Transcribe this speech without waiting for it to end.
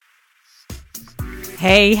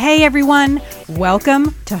Hey everyone!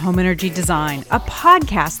 Welcome to Home Energy Design, a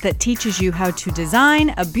podcast that teaches you how to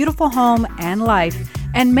design a beautiful home and life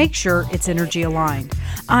and make sure it's energy aligned.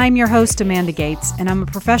 I'm your host, Amanda Gates, and I'm a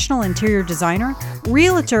professional interior designer,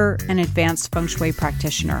 realtor, and advanced feng shui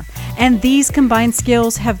practitioner. And these combined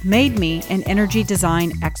skills have made me an energy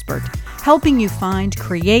design expert, helping you find,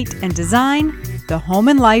 create, and design the home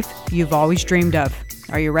and life you've always dreamed of.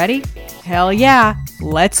 Are you ready? Hell yeah!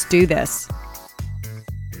 Let's do this.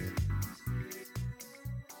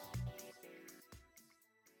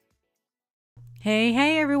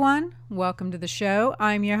 Hey everyone, welcome to the show.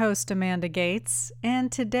 I'm your host, Amanda Gates,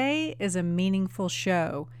 and today is a meaningful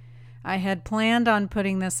show. I had planned on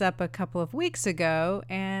putting this up a couple of weeks ago,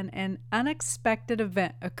 and an unexpected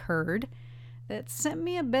event occurred that sent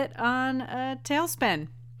me a bit on a tailspin.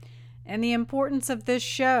 And the importance of this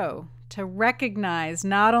show to recognize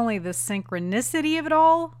not only the synchronicity of it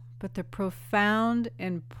all, but the profound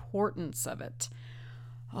importance of it.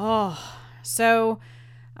 So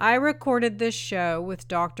I recorded this show with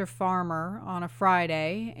Dr. Farmer on a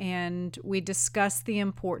Friday, and we discussed the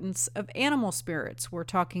importance of animal spirits. We're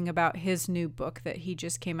talking about his new book that he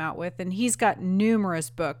just came out with, and he's got numerous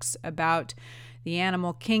books about the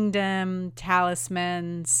animal kingdom,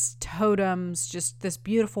 talismans, totems, just this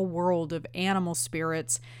beautiful world of animal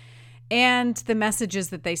spirits and the messages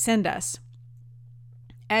that they send us.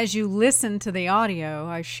 As you listen to the audio,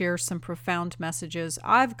 I share some profound messages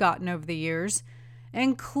I've gotten over the years,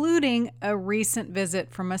 including a recent visit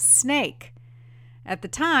from a snake. At the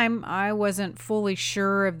time, I wasn't fully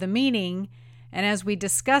sure of the meaning, and as we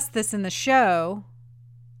discussed this in the show,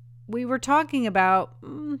 we were talking about,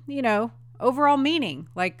 overall meaning.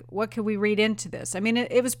 Like, what could we read into this? I mean,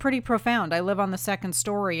 it was pretty profound. I live on the second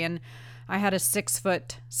story, and I had a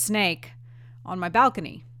 6-foot snake on my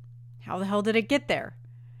balcony. How the hell did it get there?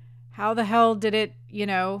 How the hell did it,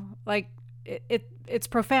 it's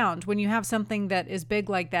profound when you have something that is big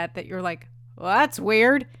like that you're like, well, that's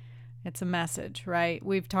weird. It's a message, right?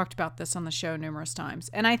 We've talked about this on the show numerous times.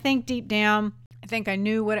 And I think deep down, I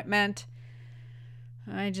knew what it meant.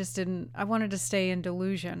 I wanted to stay in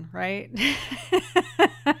delusion, right?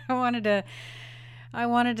 I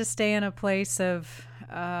wanted to stay in a place of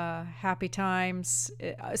happy times.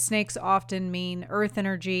 Snakes often mean earth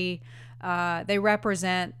energy. They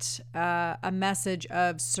represent a message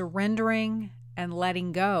of surrendering and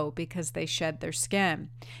letting go because they shed their skin.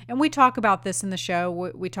 And we talk about this in the show.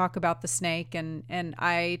 We talk about the snake, and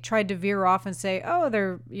I tried to veer off and say, oh,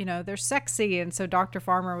 they're sexy. And so Dr.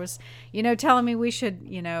 Farmer was, telling me we should,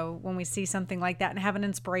 when we see something like that and have an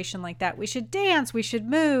inspiration like that, we should dance, we should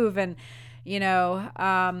move. And,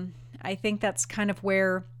 I think that's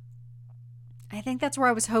where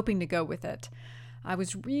I was hoping to go with it. I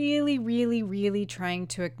was really, really, really trying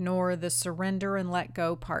to ignore the surrender and let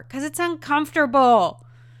go part because it's uncomfortable.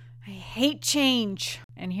 I hate change.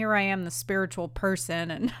 And here I am, the spiritual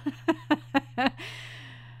person. And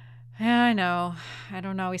I know I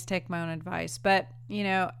don't always take my own advice, but,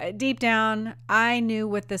 deep down, I knew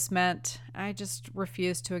what this meant. I just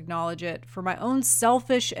refused to acknowledge it for my own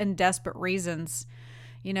selfish and desperate reasons,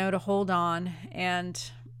 to hold on. And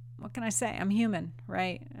what can I say? I'm human,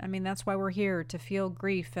 right? I mean, that's why we're here, to feel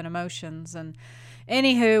grief and emotions. And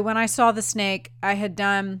anywho, when I saw the snake, I had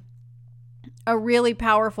done a really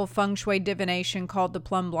powerful feng shui divination called the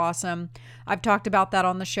plum blossom. I've talked about that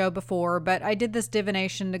on the show before, but I did this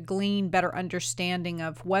divination to glean better understanding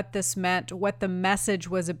of what this meant, what the message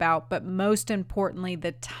was about, but most importantly,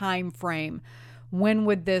 the time frame. When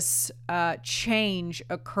would this change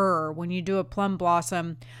occur? When you do a plum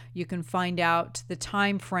blossom, you can find out the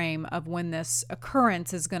time frame of when this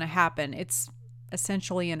occurrence is going to happen. It's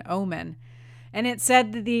essentially an omen. And it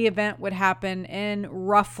said that the event would happen in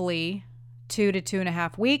roughly 2 to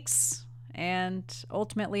 2.5 weeks. And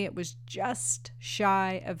ultimately, it was just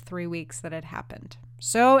shy of 3 weeks that it happened.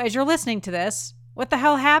 So as you're listening to this, what the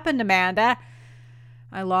hell happened, Amanda?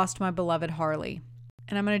 I lost my beloved Harley.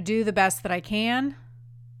 And I'm going to do the best that I can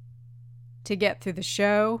to get through the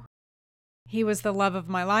show. He was the love of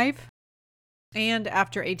my life. And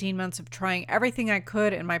after 18 months of trying everything I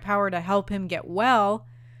could in my power to help him get well,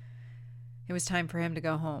 it was time for him to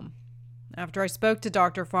go home. After I spoke to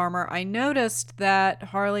Dr. Farmer, I noticed that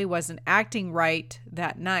Harley wasn't acting right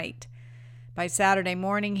that night. By Saturday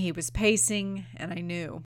morning, he was pacing, and I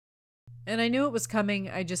knew. And I knew it was coming.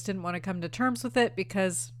 I just didn't want to come to terms with it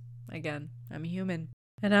because, again, I'm human.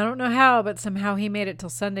 And I don't know how, but somehow he made it till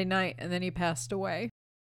Sunday night, and then he passed away.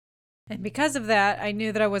 And because of that, I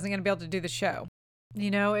knew that I wasn't going to be able to do the show.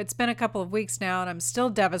 It's been a couple of weeks now, and I'm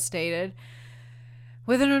still devastated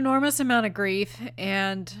with an enormous amount of grief,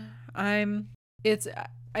 and I'm It's,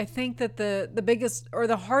 I think that the biggest or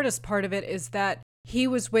the hardest part of it is that he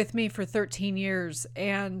was with me for 13 years,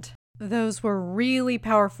 and those were really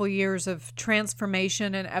powerful years of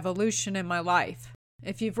transformation and evolution in my life.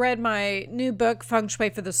 If you've read my new book, Feng Shui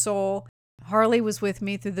for the Soul, Harley was with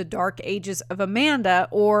me through the dark ages of Amanda,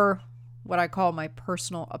 or what I call my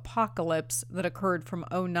personal apocalypse that occurred from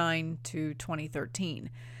 '09 to 2013.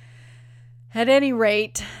 At any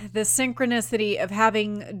rate, the synchronicity of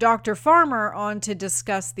having Dr. Farmer on to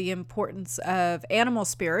discuss the importance of animal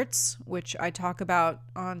spirits, which I talk about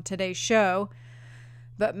on today's show.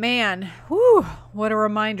 But man, whew, what a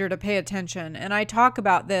reminder to pay attention. And I talk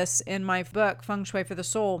about this in my book, Feng Shui for the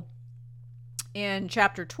Soul. In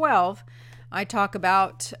chapter 12, I talk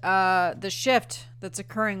about the shift that's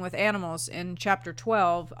occurring with animals. In chapter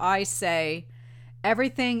 12, I say,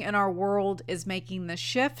 everything in our world is making the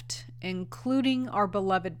shift, including our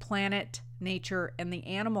beloved planet, nature, and the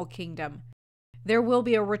animal kingdom. There will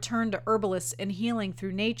be a return to herbalists and healing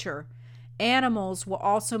through nature. Animals will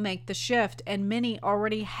also make the shift, and many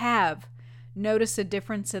already have. Notice a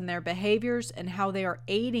difference in their behaviors and how they are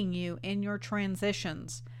aiding you in your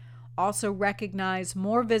transitions. Also recognize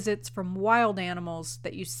more visits from wild animals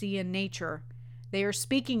that you see in nature. They are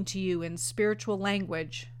speaking to you in spiritual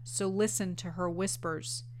language, so listen to her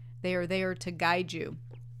whispers. They are there to guide you.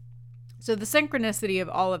 So the synchronicity of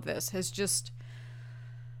all of this has just,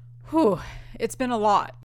 it's been a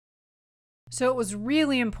lot. So it was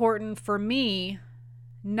really important for me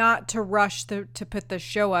not to rush to put this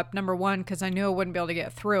show up, number one, because I knew I wouldn't be able to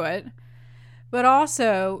get through it, but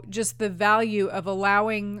also just the value of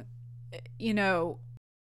allowing,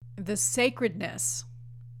 the sacredness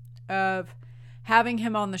of having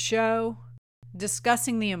him on the show,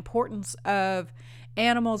 discussing the importance of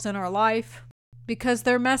animals in our life, because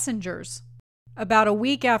they're messengers. About a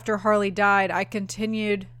week after Harley died, I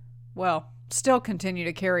still continue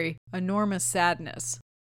to carry enormous sadness.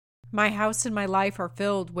 My house and my life are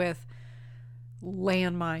filled with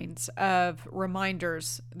landmines of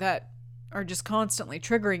reminders that are just constantly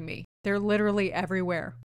triggering me. They're literally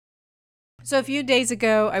everywhere. So a few days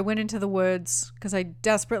ago, I went into the woods because I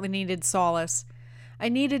desperately needed solace. I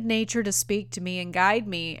needed nature to speak to me and guide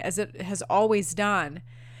me as it has always done.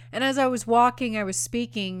 And as I was walking, I was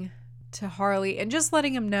speaking to Harley and just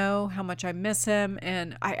letting him know how much I miss him.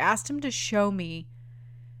 And I asked him to show me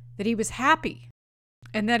that he was happy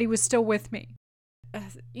and that he was still with me.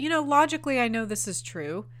 Logically, I know this is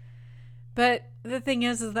true. But the thing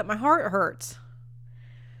is that my heart hurts.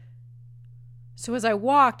 So as I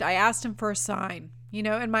walked, I asked him for a sign.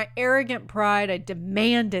 In my arrogant pride, I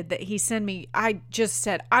demanded that he send me. I just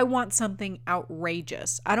said, I want something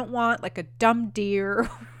outrageous. I don't want like a dumb deer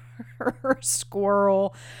or a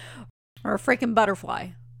squirrel or a freaking butterfly.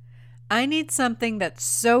 I need something that's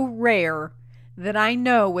so rare that I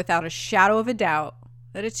know without a shadow of a doubt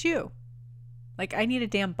that it's you. Like, I need a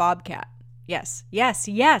damn bobcat. Yes,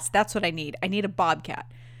 that's what I need. I need a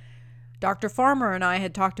bobcat. Dr. Farmer and I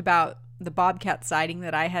had talked about the bobcat sighting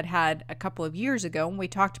that I had a couple of years ago, and we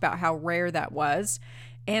talked about how rare that was.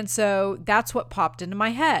 And so that's what popped into my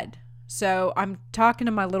head. So I'm talking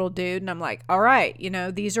to my little dude and I'm like, all right,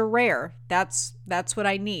 these are rare. That's what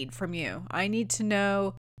I need from you. I need to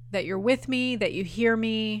know that you're with me, that you hear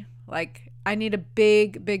me. Like, I need a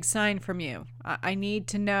big, big sign from you. I need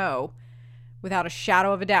to know without a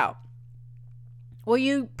shadow of a doubt. Well,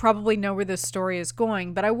 you probably know where this story is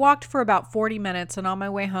going, but I walked for about 40 minutes, and on my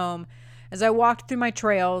way home, as I walked through my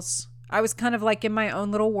trails, I was kind of like in my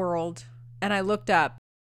own little world, and I looked up,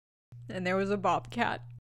 and there was a bobcat.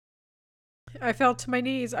 I fell to my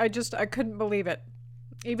knees. I couldn't believe it.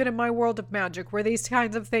 Even in my world of magic, where these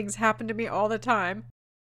kinds of things happen to me all the time.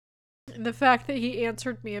 And the fact that he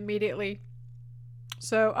answered me immediately.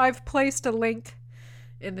 So I've placed a link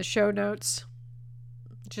in the show notes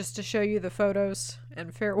just to show you the photos,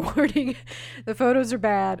 and fair warning, the photos are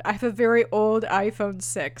bad. I have a very old iPhone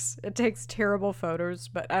 6. It takes terrible photos,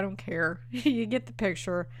 but I don't care. You get the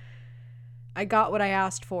picture. I got what I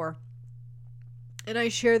asked for. And I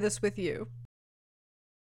share this with you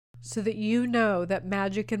so that you know that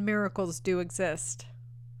magic and miracles do exist,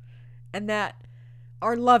 and that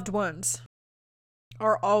our loved ones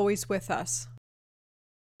are always with us.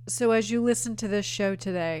 So as you listen to this show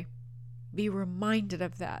today, be reminded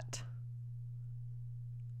of that.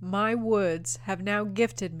 My woods have now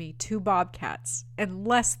gifted me 2 bobcats in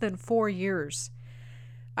less than 4 years.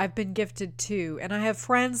 I've been gifted 2, and I have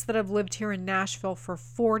friends that have lived here in Nashville for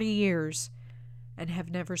 40 years and have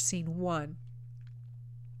never seen one.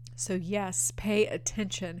 So yes, pay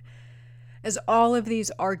attention, as all of these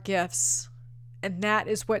are gifts, and that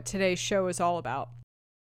is what today's show is all about.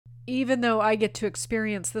 Even though I get to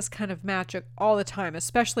experience this kind of magic all the time,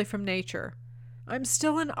 especially from nature, I'm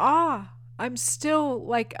still in awe. I'm still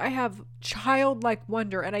like, I have childlike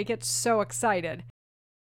wonder and I get so excited.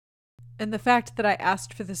 And the fact that I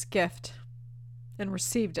asked for this gift and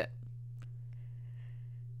received it.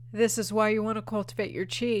 This is why you want to cultivate your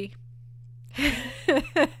chi.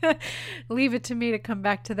 Leave it to me to come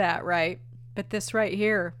back to that, right? But this right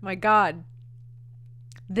here, my God,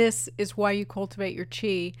 this is why you cultivate your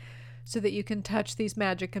chi, so that you can touch these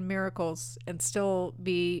magic and miracles and still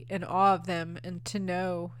be in awe of them, and to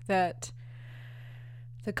know that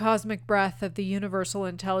the cosmic breath of the universal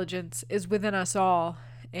intelligence is within us all.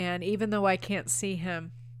 And even though I can't see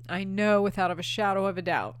him, I know without a shadow of a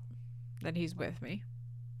doubt that he's with me.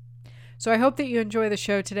 So I hope that you enjoy the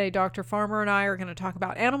show today. Dr. Farmer and I are going to talk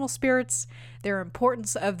about animal spirits, their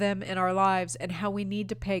importance of them in our lives, and how we need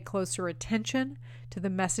to pay closer attention to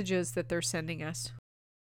the messages that they're sending us.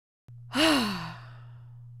 Whew!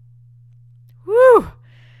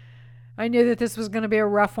 I knew that this was going to be a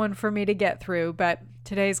rough one for me to get through, but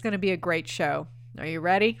today's going to be a great show. Are you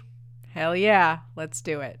ready? Hell yeah, let's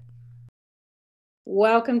do it.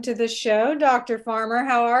 Welcome to the show, Dr. Farmer.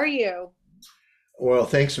 How are you? Well,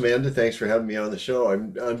 thanks, Amanda. Thanks for having me on the show.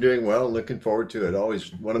 I'm doing well. Looking forward to it.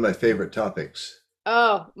 Always one of my favorite topics.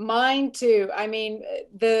 Oh, mine too. I mean,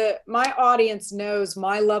 the my audience knows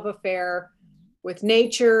my love affair with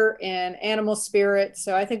nature and animal spirits.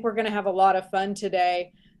 So I think we're going to have a lot of fun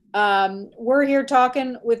today. We're here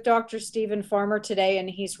talking with Dr. Stephen Farmer today, and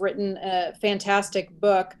he's written a fantastic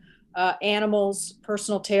book, Animals,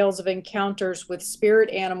 Personal Tales of Encounters with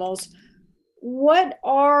Spirit Animals. What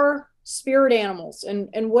are spirit animals,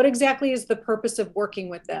 and what exactly is the purpose of working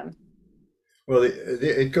with them? Well,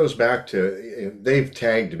 it goes back to they've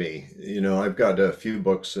tagged me. I've got a few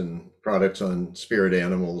books and products on spirit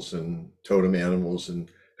animals and totem animals and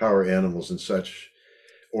power animals and such,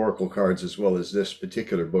 oracle cards, as well as this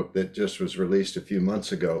particular book that just was released a few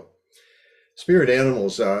months ago. Spirit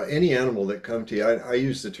animals, any animal that come to you, I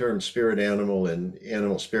use the term spirit animal and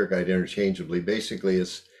animal spirit guide interchangeably. Basically,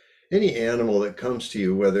 it's any animal that comes to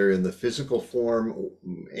you, whether in the physical form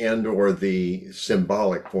and or the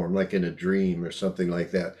symbolic form, like in a dream or something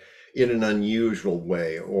like that, in an unusual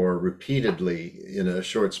way or repeatedly in a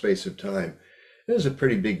short space of time. It is a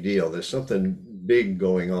pretty big deal. There's something big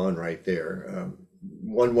going on right there.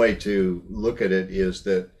 One way to look at it is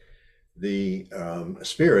that the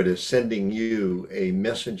spirit is sending you a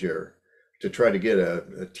messenger to try to get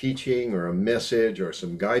a teaching or a message or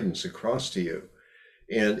some guidance across to you.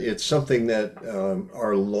 And it's something that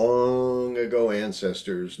our long ago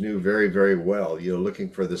ancestors knew very, very well, looking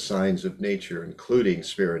for the signs of nature, including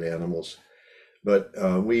spirit animals. But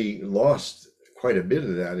we lost quite a bit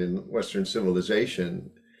of that in Western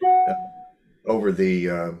civilization over the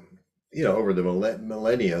over the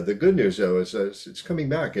millennia. The good news, though, is that it's coming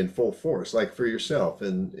back in full force, like for yourself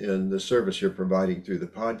and in the service you're providing through the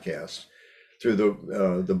podcast, through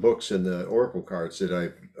the books and the oracle cards that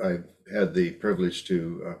I've had the privilege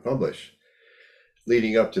to publish,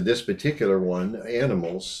 leading up to this particular one,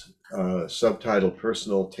 Animals, subtitled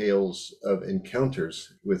Personal Tales of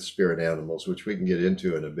Encounters with Spirit Animals, which we can get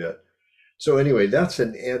into in a bit. So anyway, that's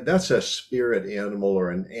a spirit animal or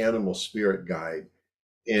an animal spirit guide.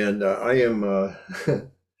 And I am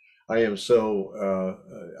so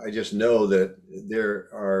I just know that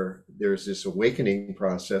there's this awakening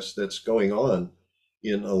process that's going on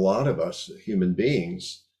in a lot of us human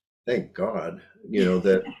beings. Thank God,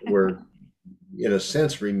 that we're in a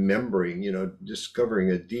sense remembering,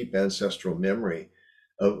 discovering a deep ancestral memory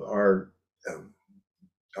of um,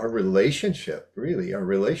 our relationship, really our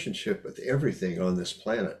relationship with everything on this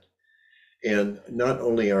planet. And not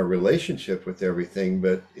only our relationship with everything,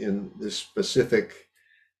 but in this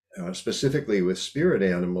specifically with spirit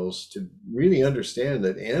animals, to really understand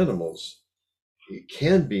that animals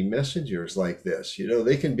can be messengers like this.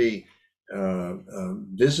 They can be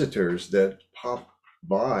visitors that pop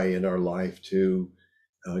by in our life to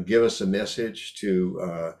give us a message.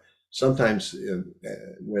 To sometimes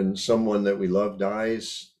when someone that we love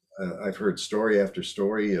dies, I've heard story after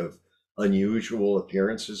story of unusual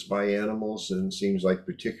appearances by animals, and seems like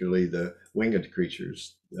particularly the winged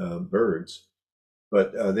creatures, birds.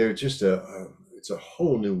 But they're just it's a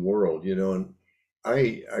whole new world, and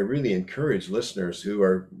I really encourage listeners who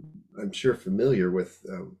are, I'm sure, familiar with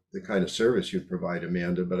the kind of service you provide,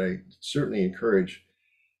 Amanda, but I certainly encourage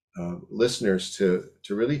listeners to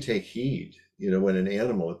really take heed, when an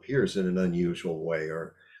animal appears in an unusual way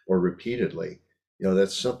or repeatedly.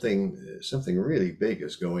 that's something really big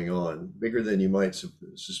is going on, bigger than you might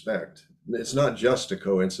suspect. It's not just a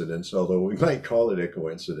coincidence, although we might call it a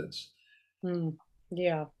coincidence. Hmm.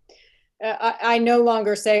 Yeah. I no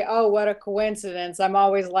longer say, "Oh, what a coincidence." I'm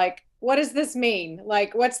always like, "What does this mean?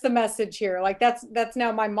 Like, what's the message here?" Like that's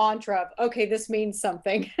now my mantra of, "Okay, this means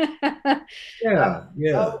something." Yeah,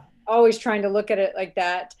 yeah. Always trying to look at it like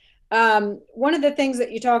that. One of the things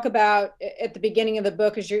that you talk about at the beginning of the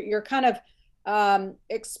book is you're kind of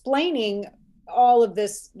explaining all of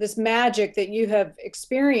this magic that you have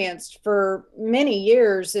experienced for many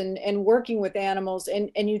years and working with animals,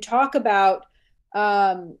 and you talk about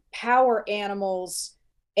power animals,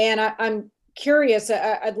 and I'm curious.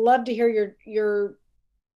 I'd love to hear your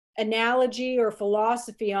analogy or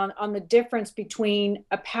philosophy on the difference between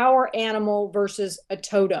a power animal versus a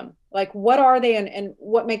totem. Like, what are they, and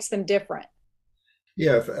what makes them different?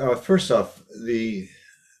 Yeah, first off, the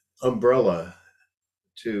umbrella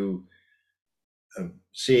to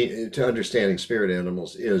see to understanding spirit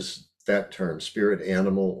animals is that term, spirit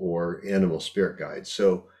animal or animal spirit guide.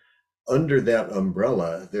 So under that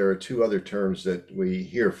umbrella, there are two other terms that we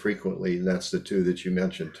hear frequently, and that's the two that you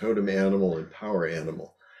mentioned, totem animal and power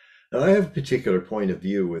animal. Now, I have a particular point of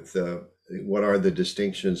view with what are the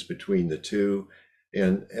distinctions between the two.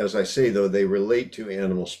 And as I say, though, they relate to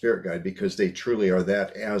animal spirit guide because they truly are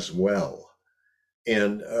that as well.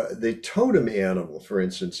 And the totem animal, for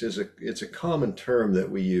instance, it's a common term that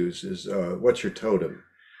we use is what's your totem?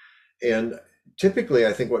 And typically,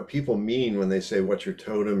 I think what people mean when they say what's your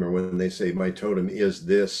totem, or when they say my totem is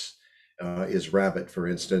this, is rabbit, for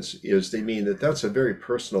instance, is they mean that that's a very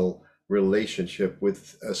personal relationship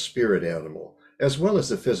with a spirit animal, as well as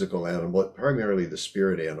the physical animal, but primarily the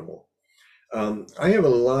spirit animal. I have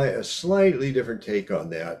a slightly different take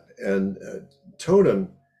on that. And totem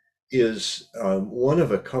is one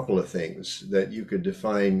of a couple of things that you could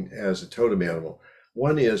define as a totem animal.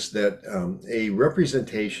 One is that a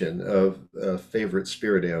representation of a favorite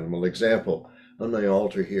spirit animal. Example, on my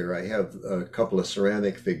altar here, I have a couple of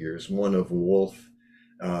ceramic figures, one of wolf,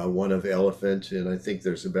 one of elephant, and I think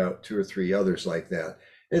there's about two or three others like that.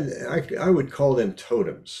 And I would call them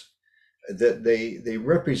totems, that they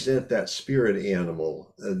represent that spirit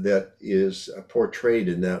animal that is portrayed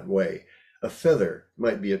in that way. A feather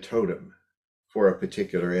might be a totem for a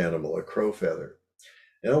particular animal, a crow feather.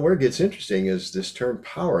 Now, where it gets interesting is this term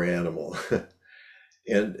power animal.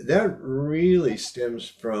 And that really stems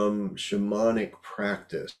from shamanic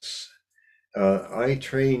practice. I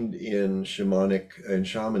trained in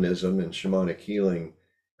shamanism and shamanic healing.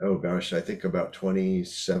 Oh gosh, I think about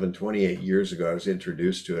 27, 28 years ago, I was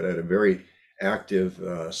introduced to it. I had a very active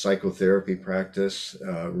psychotherapy practice,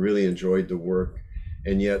 really enjoyed the work.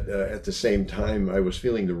 And yet, at the same time, I was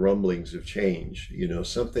feeling the rumblings of change.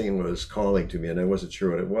 Something was calling to me, and I wasn't sure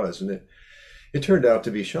what it was. And it turned out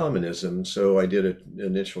to be shamanism. So I did an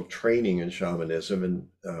initial training in shamanism, and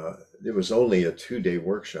it was only a 2-day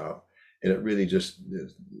workshop. And it really just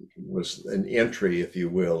was an entry, if you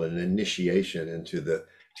will, an initiation into the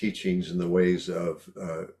teachings and the ways of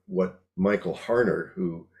what Michael Harner,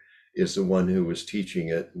 who is the one who was teaching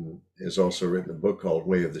it and has also written a book called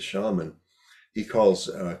Way of the Shaman, he calls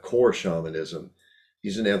core shamanism.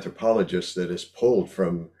 He's an anthropologist that has pulled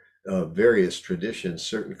from various traditions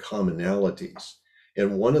certain commonalities.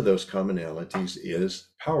 And one of those commonalities is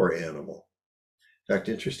power animal. In fact,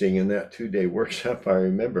 interesting, in that 2-day workshop, I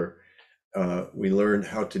remember we learned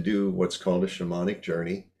how to do what's called a shamanic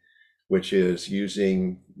journey, which is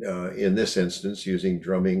using, in this instance, using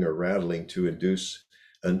drumming or rattling to induce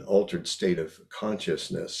an altered state of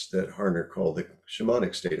consciousness that Harner called the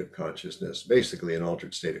shamanic state of consciousness, basically an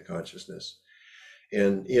altered state of consciousness.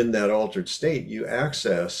 And in that altered state, you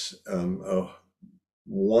access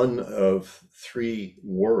one of three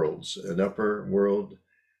worlds: an upper world,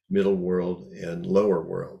 middle world, and lower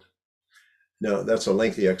world. Now, that's a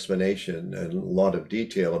lengthy explanation and a lot of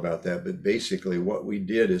detail about that, but basically, what we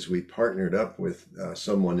did is we partnered up with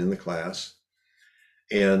someone in the class,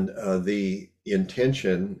 and the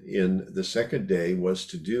intention in the second day was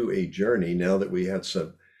to do a journey. Now that we had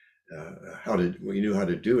some we knew how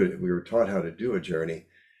to do it, we were taught how to do a journey,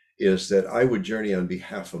 is that I would journey on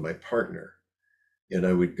behalf of my partner, and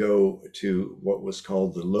I would go to what is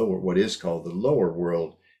called the lower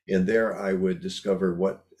world, and there I would discover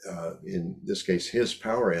what, in this case, his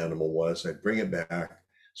power animal was. I'd bring it back,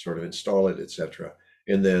 sort of install it, etc.,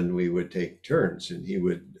 and then we would take turns, and he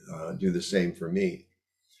would do the same for me.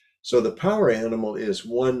 So the power animal is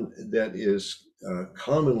one that is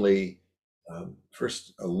commonly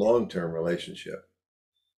first a long-term relationship.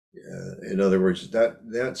 In other words,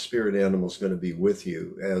 that spirit animal is going to be with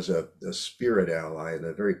you as a spirit ally and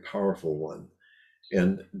a very powerful one.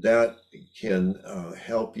 And that can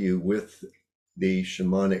help you with the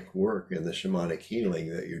shamanic work and the shamanic healing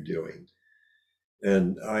that you're doing.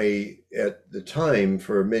 And at the time,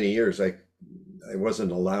 for many years, I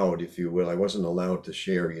wasn't allowed, if you will, I wasn't allowed to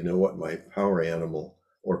share, what my power animal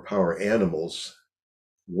or power animals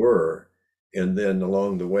were. And then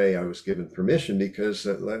along the way, I was given permission because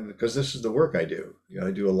this is the work I do.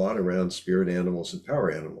 I do a lot around spirit animals and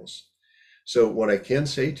power animals. So what I can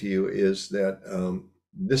say to you is that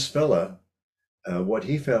this fella, what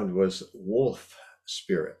he found was wolf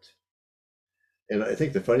spirit. And I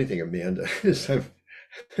think the funny thing, Amanda, is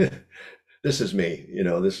this is me,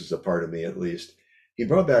 this is a part of me at least. He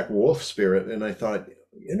brought back wolf spirit, and I thought,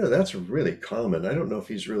 that's really common. I don't know if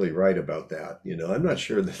he's really right about that. I'm not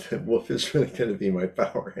sure that wolf is really going to be my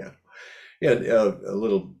power animal. And a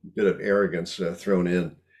little bit of arrogance thrown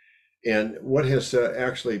in. And what has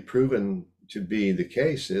actually proven to be the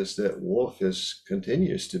case is that wolf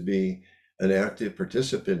continues to be an active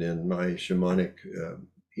participant in my shamanic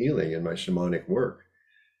healing and my shamanic work.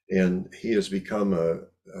 And he has become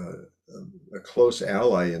a close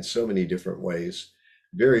ally in so many different ways,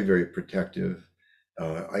 very, very protective.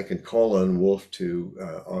 I can call on Wolf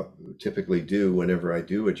to typically do whenever I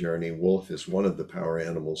do a journey. Wolf is one of the power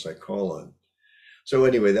animals I call on. So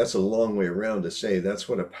anyway, that's a long way around to say that's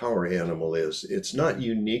what a power animal is. It's not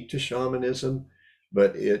unique to shamanism,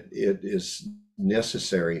 but it is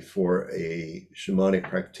necessary for a shamanic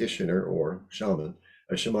practitioner or shaman,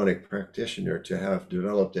 a shamanic practitioner to have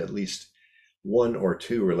developed at least one or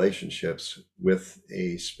two relationships with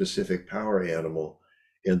a specific power animal,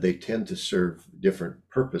 and they tend to serve different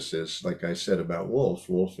purposes. Like I said about Wolf,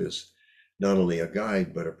 Wolf is not only a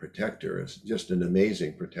guide, but a protector. It's just an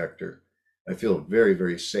amazing protector. I feel very,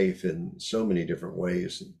 very safe in so many different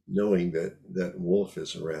ways, knowing that Wolf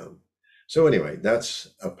is around. So anyway, that's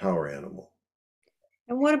a power animal.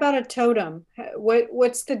 And what about a totem?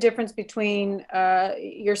 What's the difference between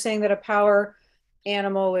you're saying that a power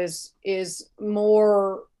animal is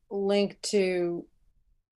more linked to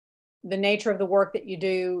the nature of the work that you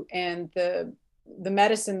do and the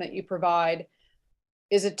medicine that you provide.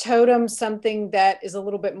 Is a totem something that is a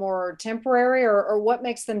little bit more temporary, or what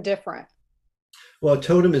makes them different? Well,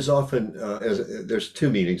 totem is often, there's two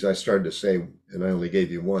meanings I started to say, and I only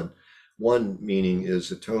gave you one. One meaning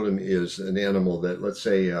is a totem is an animal that, let's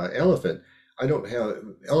say, elephant. I don't have,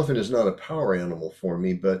 elephant is not a power animal for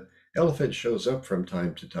me, but elephant shows up from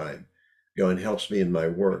time to time, and helps me in my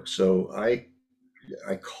work. So I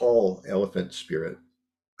call elephant spirit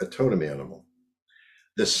a totem animal.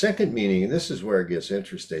 The second meaning, and this is where it gets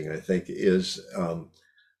interesting, I think, is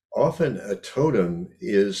often a totem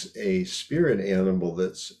is a spirit animal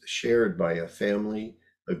that's shared by a family,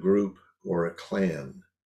 a group, or a clan.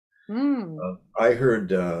 Mm. I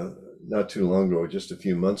heard not too long ago, just a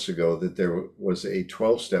few months ago, that there was a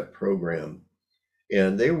 12-step program,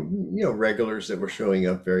 and they were, regulars that were showing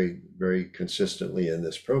up very, very consistently in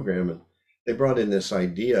this program, and they brought in this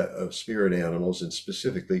idea of spirit animals and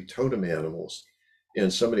specifically totem animals.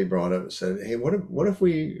 And somebody brought up and said, "Hey, what if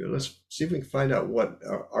let's see if we can find out what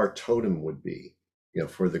our totem would be,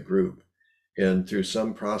 for the group." And through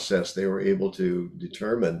some process, they were able to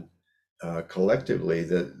determine collectively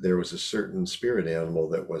that there was a certain spirit animal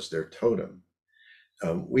that was their totem.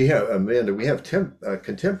 We have, Amanda, we have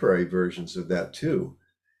contemporary versions of that too,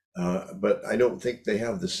 but I don't think they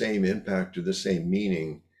have the same impact or the same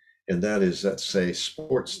meaning. And that is, let's say,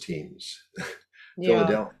 sports teams, Yeah.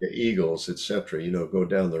 Philadelphia Eagles, etc., go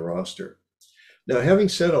down the roster. Now, having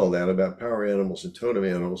said all that about power animals and totem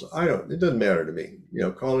animals, it doesn't matter to me.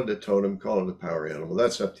 Call it a totem, call it a power animal.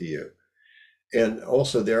 That's up to you. And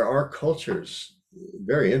also, there are cultures,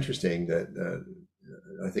 very interesting, that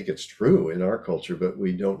I think it's true in our culture, but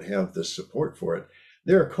we don't have the support for it.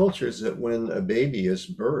 There are cultures that when a baby is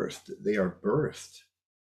birthed, they are birthed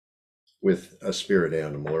with a spirit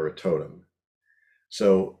animal or a totem.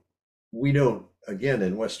 So we don't, again,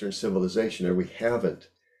 in Western civilization, or we haven't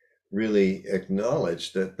really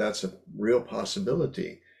acknowledged that that's a real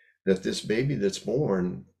possibility, that this baby that's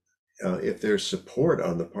born, if there's support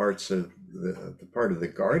on the part of the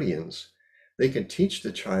guardians, they can teach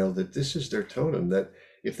the child that this is their totem, that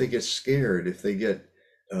if they get scared, if they get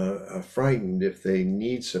frightened, if they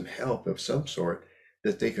need some help of some sort,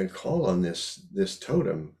 that they can call on this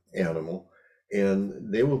totem animal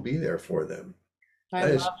and they will be there for them. I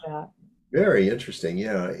That is love that. very interesting,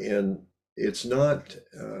 yeah. And it's not,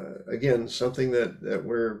 again, something that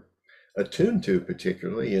we're attuned to,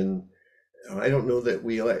 particularly in I don't know that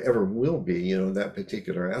we ever will be, that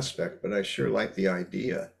particular aspect, but I sure like the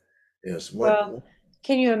idea is what, Well,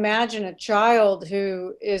 can you imagine a child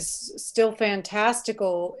who is still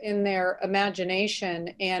fantastical in their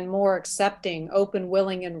imagination and more accepting, open,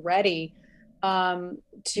 willing, and ready yeah,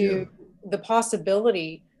 to the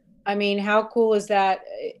possibility? I mean, how cool is that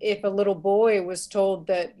if a little boy was told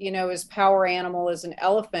that, his power animal is an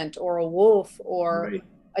elephant or a wolf or right.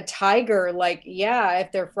 a tiger? Like, yeah,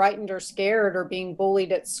 if they're frightened or scared or being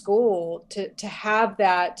bullied at school, to have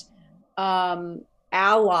that um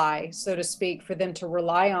ally, so to speak, for them to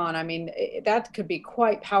rely on. I mean, that could be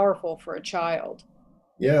quite powerful for a child.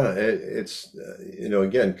 Yeah, it's,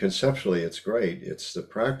 again, conceptually, it's great. It's the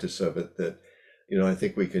practice of it that, I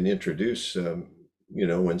think we can introduce,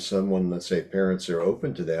 when someone, let's say parents are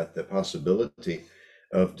open to that, the possibility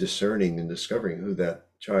of discerning and discovering who that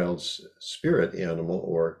child's spirit animal,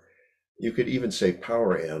 or you could even say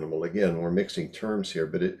power animal. Again, we're mixing terms here,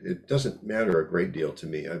 but it doesn't matter a great deal to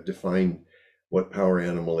me. I've defined what power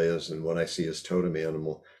animal is and what I see as totem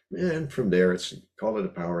animal. And from there, it's call it a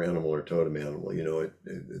power animal or totem animal.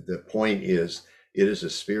 The point is, it is a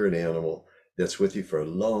spirit animal that's with you for a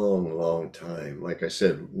long, long time. Like I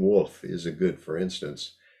said, wolf is a good, for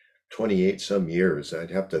instance, 28 some years.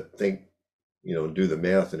 I'd have to think, do the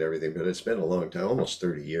math and everything, but it's been a long time, almost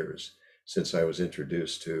 30 years since I was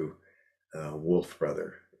introduced to Wolf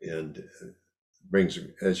Brother, and brings,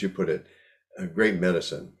 as you put it, a great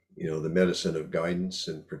medicine. The medicine of guidance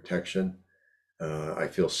and protection. I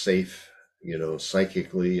feel safe.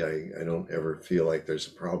 Psychically, I don't ever feel like there's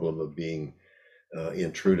a problem of being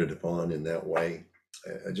intruded upon in that way.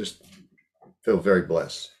 I just feel very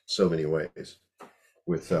blessed so many ways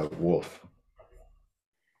with Wolf.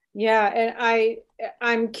 Yeah, and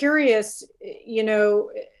I'm curious, you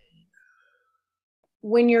know,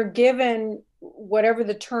 when you're given whatever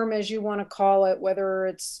the term is you want to call it, whether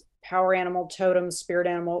it's power animal, totem, spirit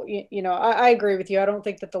animal, I agree with you. I don't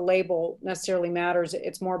think that the label necessarily matters.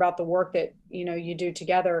 It's more about the work that, you do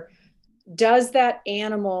together. Does that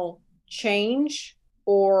animal change,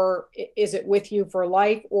 or is it with you for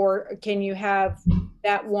life, or can you have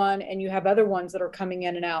that one and you have other ones that are coming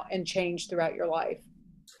in and out and change throughout your life?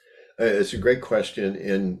 It's a great question,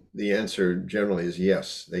 and the answer generally is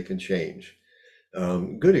yes, they can change.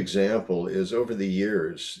 Good example is over the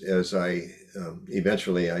years, as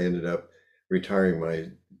eventually I ended up retiring my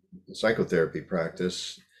psychotherapy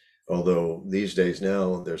practice. Although these days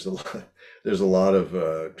now there's a lot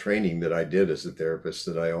of training that I did as a therapist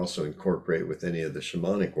that I also incorporate with any of the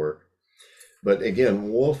shamanic work. But again,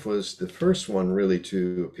 Wolf was the first one really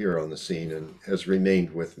to appear on the scene and has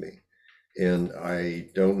remained with me. And I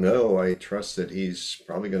don't know. I trust that he's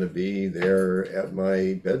probably going to be there at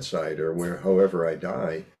my bedside or however I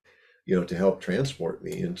die, to help transport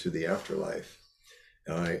me into the afterlife.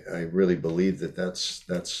 I really believe that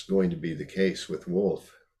that's going to be the case with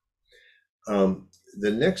Wolf. The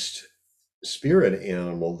next spirit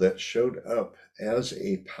animal that showed up as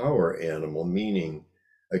a power animal, meaning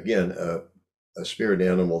again a spirit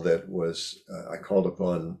animal that was I called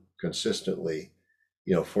upon consistently,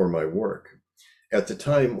 for my work at the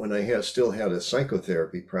time when I still had a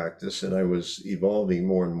psychotherapy practice and I was evolving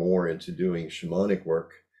more and more into doing shamanic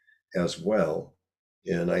work as well.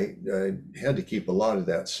 And I had to keep a lot of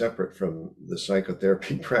that separate from the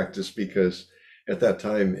psychotherapy practice because at that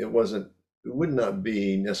time it would not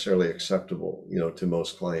be necessarily acceptable, to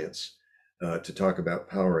most clients to talk about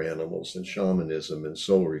power animals and shamanism and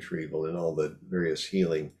soul retrieval and all the various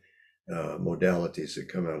healing modalities that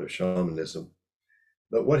come out of shamanism.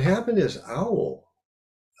 But what happened is Owl,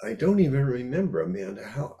 I don't even remember, Amanda,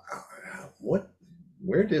 what,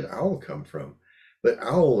 where did Owl come from? But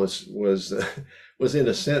Owl was was in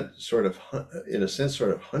a sense sort of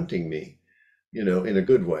hunting me, in a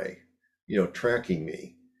good way, tracking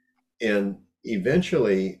me. And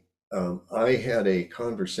eventually, I had a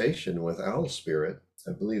conversation with Owl Spirit.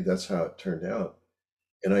 I believe that's how it turned out.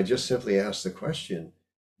 And I just simply asked the question,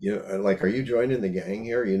 like, are you joining the gang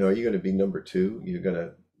here? Are you going to be number two? You're going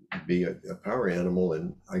to be a power animal?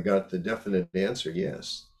 And I got the definite answer,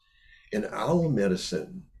 yes. In owl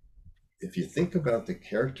medicine, if you think about the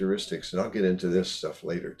characteristics, and I'll get into this stuff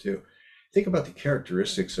later too, think about the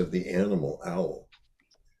characteristics of the animal owl.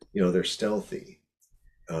 They're stealthy.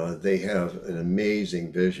 They have an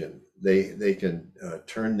amazing vision. They can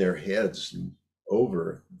turn their heads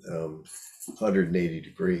over 180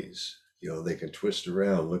 degrees. They can twist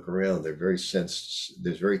around, look around. They're very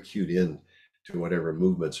cued in to whatever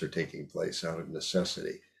movements are taking place out of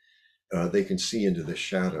necessity. They can see into the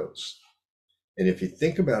shadows. And if you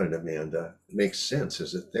think about it, Amanda, it makes sense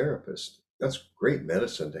as a therapist. That's great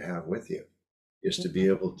medicine to have with you. is to be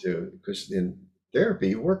able to, because in therapy,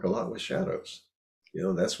 you work a lot with shadows.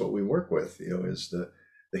 That's what we work with, is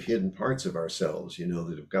the hidden parts of ourselves,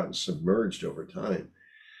 that have gotten submerged over time.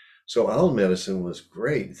 So owl medicine was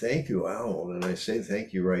great. Thank you, owl. And I say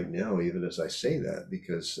thank you right now, even as I say that,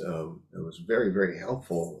 because it was very, very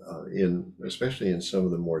helpful especially in some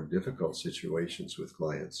of the more difficult situations with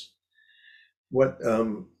clients.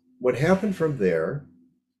 What happened from there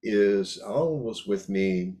is owl was with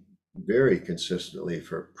me very consistently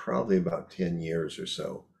for probably about 10 years or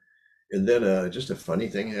so. And then just a funny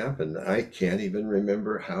thing happened. I can't even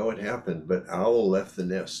remember how it happened, but owl left the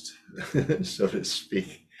nest, so to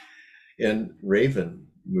speak, and Raven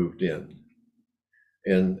moved in.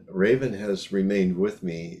 And Raven has remained with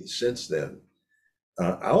me since then.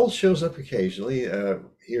 Owl shows up occasionally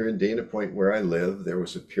here in Dana Point where I live. There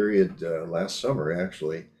was a period last summer,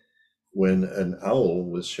 actually, when an owl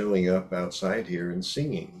was showing up outside here and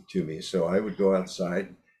singing to me. So I would go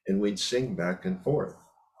outside and we'd sing back and forth.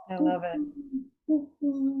 I love Yeah,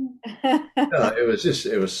 it.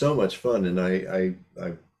 it was so much fun. And I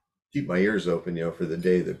keep my ears open, for the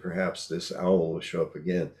day that perhaps this owl will show up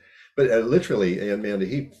again. But literally, Amanda,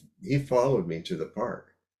 he followed me to the park.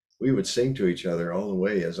 We would sing to each other all the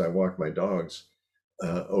way as I walked my dogs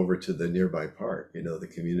over to the nearby park,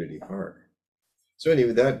 the community park. So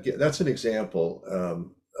anyway, that's an example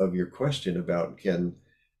of your question about can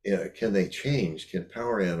they change? Can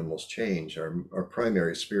power animals change? Our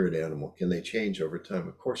primary spirit animal, can they change over time?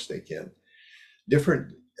 Of course they can.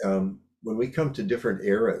 Different when we come to different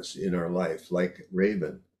eras in our life, like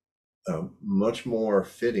Raven, much more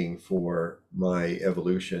fitting for my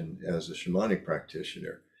evolution as a shamanic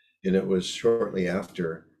practitioner. And it was shortly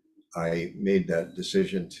after I made that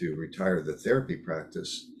decision to retire the therapy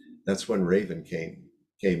practice. That's when Raven came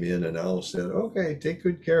in, and Owl said, "Okay, take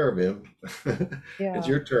good care of him. It's Yeah.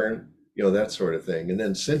 your turn." That sort of thing. And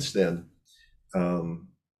then since then, um,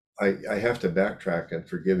 I have to backtrack and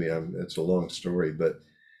forgive me. It's a long story, but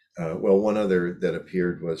well, one other that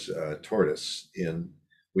appeared was tortoise. In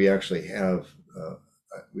we actually have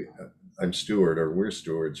we, I'm steward, or we're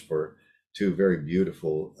stewards for two very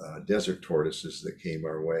beautiful desert tortoises that came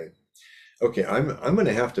our way. Okay, I'm going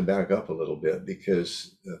to have to back up a little bit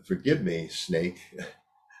because forgive me, Snake.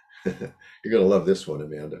 You're going to love this one,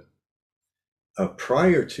 Amanda.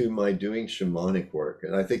 Prior to my doing shamanic work,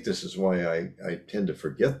 and I think this is why I tend to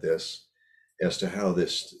forget this as to how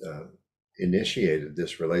this initiated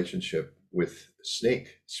this relationship with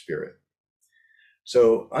snake spirit.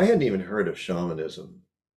 So I hadn't even heard of shamanism,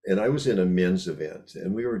 and I was in a men's event,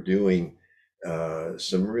 and we were doing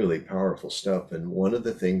some really powerful stuff. And one of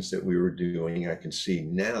the things that we were doing, I can see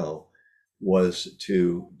now, was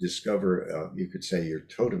to discover, you could say, your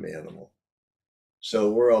totem animal.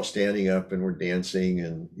 So we're all standing up and we're dancing,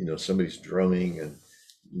 and somebody's drumming and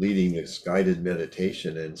leading this guided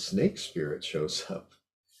meditation, and snake spirit shows up.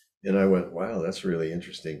 And I went, wow, that's really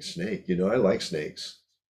interesting. Snake. I like snakes.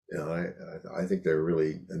 I think they're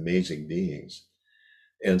really amazing beings.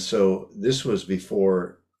 And so this was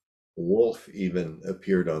before Wolf even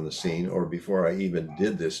appeared on the scene, or before I even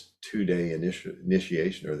did this 2-day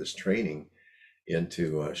initiation, or this training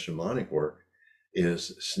into shamanic work.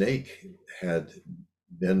 Is Snake had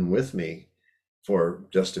been with me for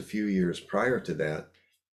just a few years prior to that,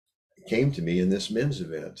 came to me in this men's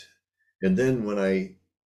event. And then when I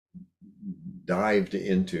dived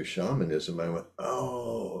into shamanism, I went,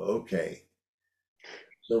 oh, okay.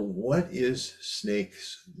 So what is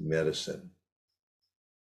snake's medicine?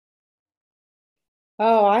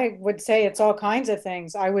 Oh, I would say it's all kinds of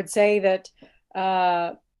things. I would say that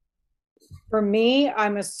uh, for me,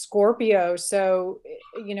 I'm a Scorpio. So,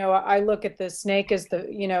 I look at the snake as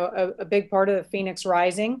a big part of the Phoenix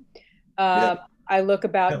rising. Yeah, I look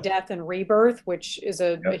about yeah, death and rebirth, which is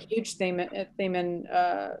a yeah, huge theme in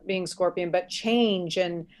being Scorpion, but change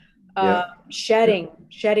and yeah, yeah.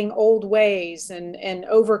 shedding old ways and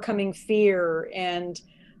overcoming fear and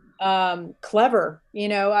clever.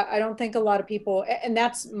 I don't think a lot of people, and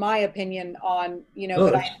that's my opinion on,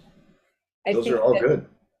 No, but I those think are all that good.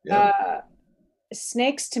 Yeah,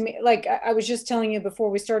 snakes to me, like I was just telling you before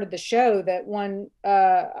we started the show, that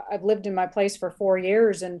I've lived in my place for 4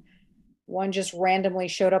 years, and one just randomly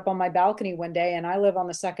showed up on my balcony one day, and I live on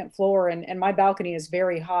the second floor, and my balcony is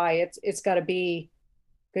very high. It's got to be,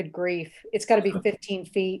 good grief, it's got to be 15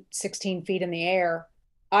 feet, 16 feet in the air.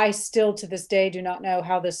 I still to this day do not know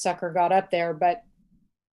how this sucker got up there, but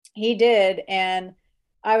he did. And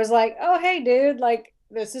I was like, oh, hey, dude, like,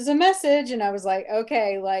 this is a message. And I was like,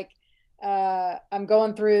 okay, like, I'm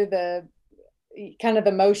going through the kind of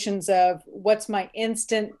the motions of what's my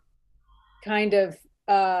instant kind of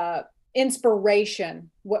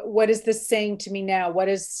inspiration. What is this saying to me now? What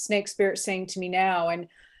is snake spirit saying to me now? And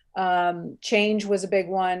change was a big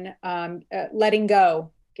one. Letting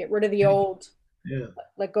go, get rid of the old, Yeah,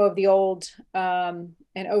 let go of the old, and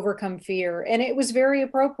overcome fear. And it was very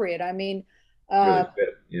appropriate. I mean, really uh,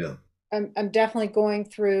 fit. Yeah, I'm definitely going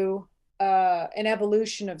through an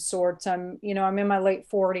evolution of sorts. I'm in my late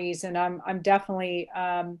 40s, and I'm definitely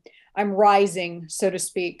I'm rising, so to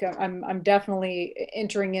speak. I'm definitely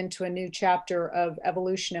entering into a new chapter of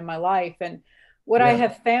evolution in my life. And what I yeah,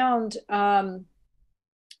 have found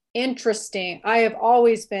interesting, I have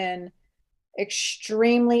always been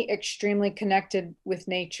extremely connected with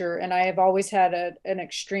nature, and I have always had an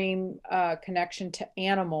extreme connection to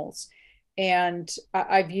animals. And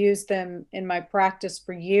I've used them in my practice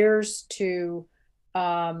for years to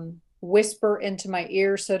whisper into my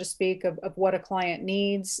ear, so to speak, of what a client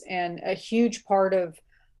needs. And a huge part of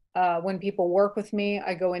when people work with me,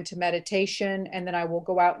 I go into meditation, and then I will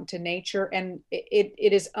go out into nature. And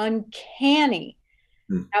it is uncanny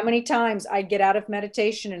mm, how many times I get out of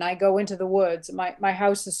meditation and I go into the woods. My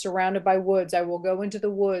house is surrounded by woods. I will go into the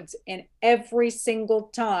woods, and every single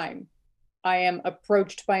time I am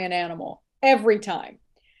approached by an animal. Every time.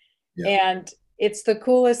 yeah, And it's the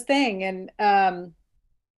coolest thing. And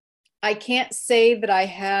I can't say that I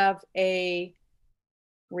have a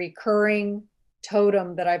recurring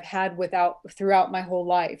totem that I've had without throughout my whole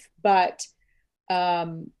life, but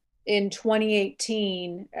um, in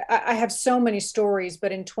 2018, I have so many stories,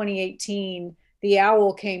 but in 2018, the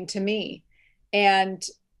owl came to me. And,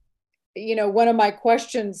 one of my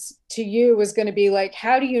questions to you was going to be like,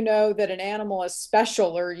 how do you know that an animal is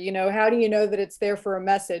special? Or, how do you know that it's there for a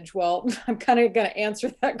message? Well, I'm kind of going to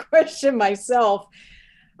answer that question myself.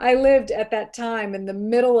 I lived at that time in the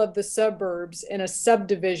middle of the suburbs in a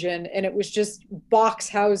subdivision, and it was just box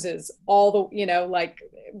houses. All the, like,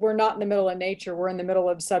 we're not in the middle of nature. We're in the middle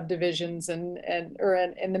of subdivisions, or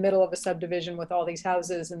in the middle of a subdivision with all these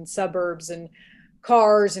houses and suburbs and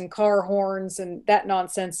cars and car horns and that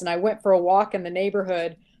nonsense. And I went for a walk in the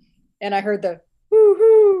neighborhood, and I heard the whoo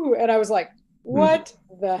hoo, and I was like, mm, what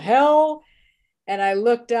the hell? And I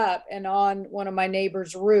looked up, and on one of my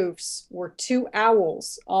neighbor's roofs were two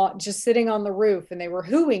owls just sitting on the roof, and they were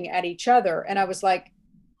hooing at each other. And I was like,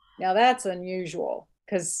 now that's unusual,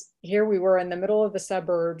 because here we were in the middle of the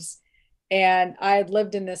suburbs, and I had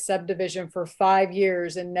lived in this subdivision for 5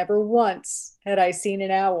 years, and never once had I seen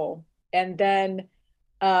an owl. And then,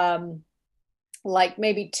 um, like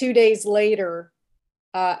maybe 2 days later,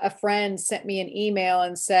 a friend sent me an email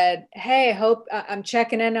and said, "Hey, hope I'm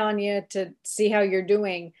checking in on you to see how you're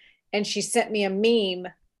doing." And she sent me a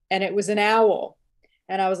meme, and it was an owl.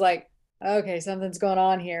 And I was like, okay, something's going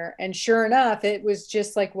on here. And sure enough, it was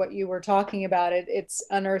just like what you were talking about. It's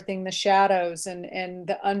unearthing the shadows and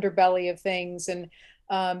the underbelly of things, and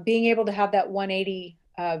being able to have that 180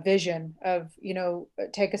 vision of,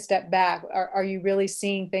 take a step back. Are you really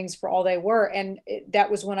seeing things for all they were? And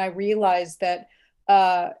that was when I realized that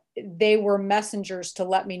uh, they were messengers to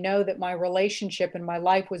let me know that my relationship and my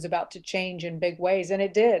life was about to change in big ways, and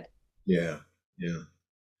it did. yeah, yeah,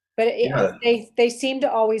 But yeah. they seem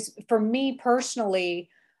to always, for me personally,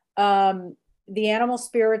 um, the animal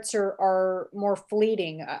spirits are more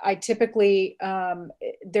fleeting. I typically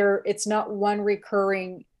there it's not one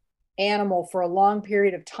recurring animal for a long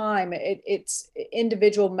period of time. It's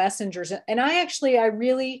individual messengers, and I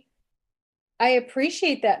really I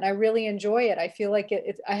appreciate that, and I really enjoy it. I feel like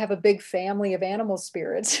I have a big family of animal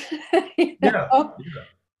spirits. you Yeah, know? yeah,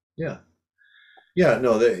 yeah. Yeah,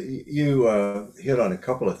 no, you hit on a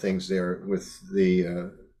couple of things there with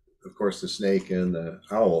of course, the snake and the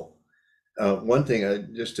owl. One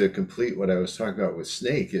thing, just to complete what I was talking about with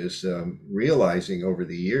snake, is realizing over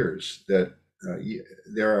the years that you,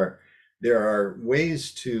 there are there are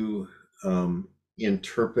ways to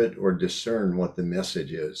interpret or discern what the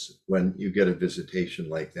message is when you get a visitation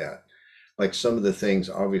like that. Like some of the things,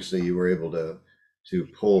 obviously, you were able to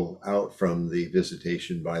pull out from the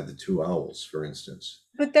visitation by the two owls, for instance.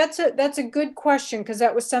 But that's a good question, because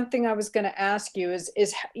that was something I was going to ask you.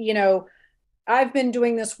 Is I've been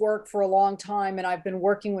doing this work for a long time, and I've been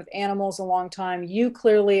working with animals a long time. You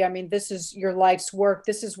clearly, I mean, this is your life's work.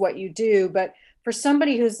 This is what you do. But for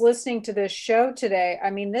somebody who's listening to this show today, I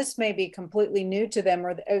mean, this may be completely new to them,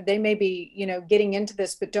 or they may be, getting into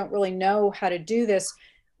this, but don't really know how to do this.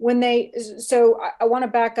 So I want to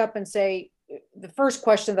back up and say, the first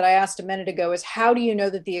question that I asked a minute ago is, how do you know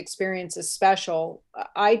that the experience is special?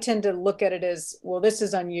 I tend to look at it as, well, this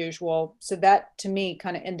is unusual. So that to me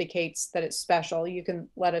kind of indicates that it's special. You can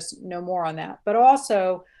let us know more on that. But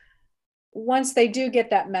also, once they do get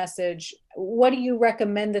that message, what do you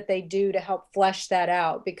recommend that they do to help flesh that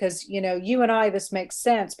out? Because, you and I, this makes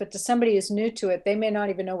sense, but to somebody who's new to it, they may not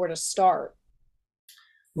even know where to start.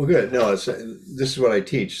 Well, good. No, this is what I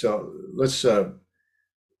teach. So let's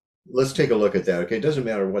take a look at that. Okay, it doesn't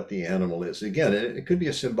matter what the animal is. Again, it could be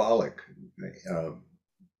a symbolic, it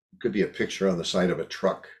could be a picture on the side of a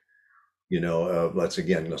truck.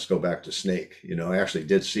 Let's go back to snake. I actually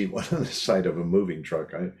did see one on the side of a moving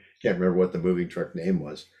truck. I can't remember what the moving truck name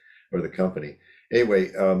was or the company.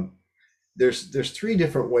 Anyway, there's three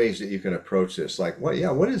different ways that you can approach this. Like,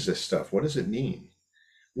 what is this stuff? What does it mean?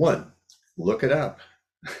 One, look it up.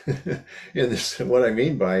 And this, what I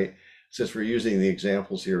mean by, since we're using the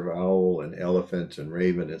examples here of owl and elephant and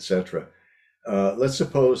raven, etc., let's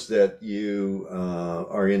suppose that you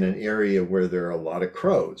are in an area where there are a lot of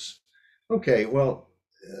crows. Okay, well,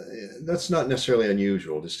 that's not necessarily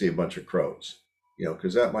unusual to see a bunch of crows,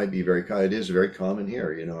 because that might be it is very common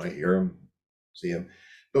here. I hear them, see them.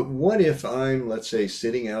 But what if I'm, let's say,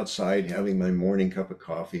 sitting outside having my morning cup of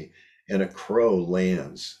coffee and a crow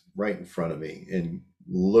lands right in front of me and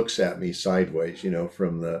looks at me sideways,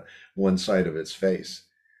 from the one side of its face?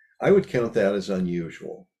 I would count that as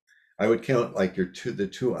unusual. I would count like the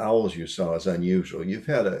two owls you saw as unusual.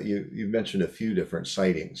 You mentioned a few different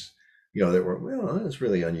sightings, that were, well, that's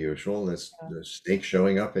really unusual. That's the snake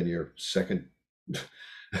showing up in your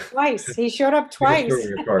Twice. He showed up second twice.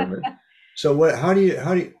 story apartment. So what do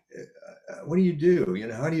you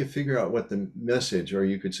do? How do you figure out what the message, or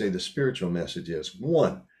you could say the spiritual message is?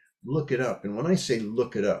 One, look it up. And when I say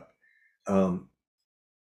look it up, um,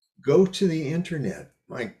 go to the internet.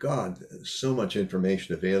 My God, there's so much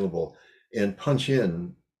information available, and punch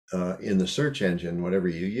in the search engine, whatever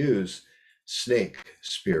you use, snake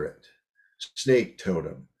spirit, snake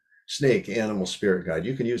totem, snake animal spirit guide.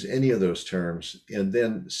 You can use any of those terms and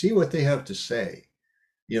then see what they have to say.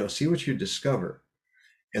 See what you discover.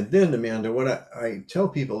 And then, Amanda, what I tell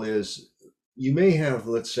people is you may have,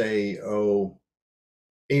 let's say,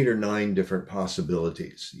 8 or 9 different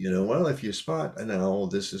possibilities. Well, if you spot an owl,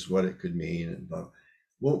 this is what it could mean. And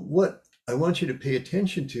well, what I want you to pay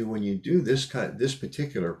attention to when you do this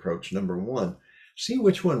particular approach, number one, see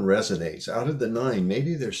which one resonates. Out of the 9,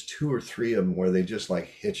 maybe there's 2 or 3 of them where they just like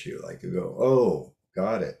hit you, like you go, oh,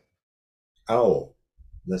 got it. Owl.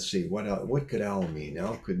 Let's see, what could owl mean?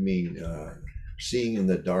 Owl could mean seeing in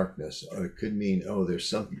the darkness. Or it could mean, oh, there's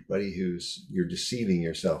somebody you're deceiving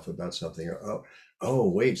yourself about something. Or, oh,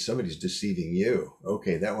 wait, somebody's deceiving you.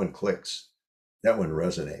 Okay, that one clicks. That one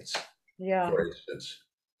resonates, Yeah. for instance.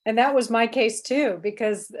 And that was my case too,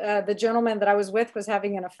 because the gentleman that I was with was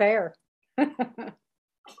having an affair.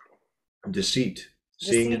 Deceit,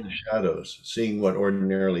 seeing in Deceit. the shadows, seeing what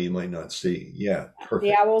ordinarily you might not see. Yeah, The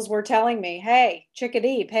perfect. owls were telling me, "Hey,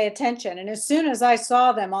 chickadee, pay attention." And as soon as I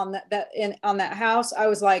saw them on on that house, I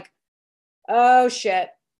was like, "Oh shit,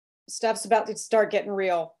 stuff's about to start getting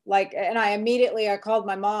real." Like, and I called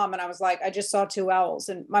my mom and I was like, "I just saw 2 owls."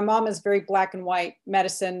 And my mom is very black and white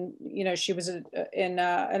medicine. She was an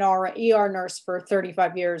ER nurse for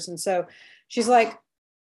 35 years, and so she's like,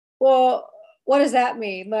 "Well, what does that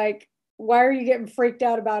mean? Like, why are you getting freaked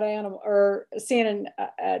out about animal or seeing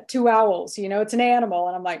 2 owls? It's an animal."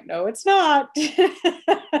 And I'm like, "No, it's not. Right,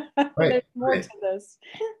 There's more to right. this."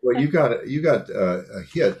 Well, you got a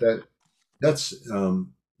hit that's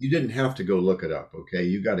you didn't have to go look it up. Okay,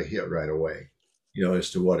 you got a hit right away,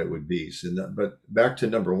 as to what it would be. But back to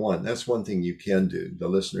number one, that's one thing you can do. The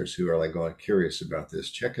listeners who are like going curious about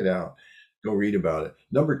this, check it out, go read about it.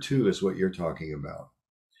 Number two is what you're talking about,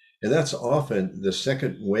 and that's often the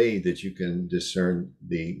second way that you can discern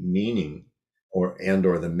the meaning or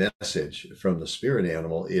the message from the spirit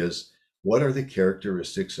animal is what are the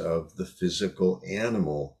characteristics of the physical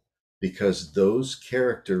animal, because those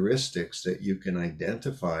characteristics that you can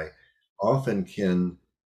identify often can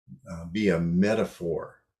be a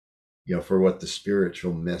metaphor, for what the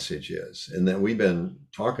spiritual message is. And then we've been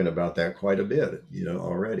talking about that quite a bit,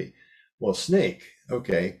 already. Well, snake,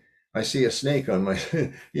 okay. I see a snake on my,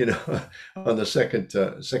 on the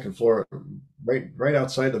second floor, right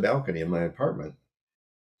outside the balcony in my apartment.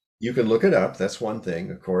 You can look it up. That's one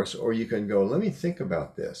thing, of course, or you can go, let me think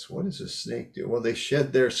about this. What does a snake do? Well, they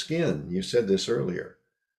shed their skin. You said this earlier.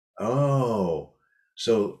 Oh,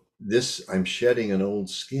 so I'm shedding an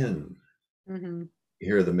old skin. Mhm.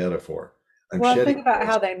 Hear the metaphor. I'm Well, shedding think about an old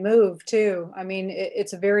how they move too. I mean,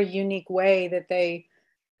 it's a very unique way that they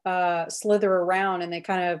slither around and they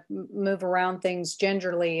kind of move around things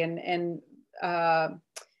gingerly, and uh,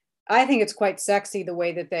 I think it's quite sexy the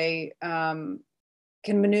way that they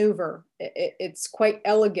can maneuver. It's quite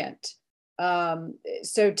elegant.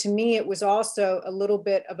 So to me, it was also a little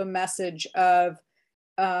bit of a message of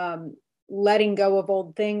um, letting go of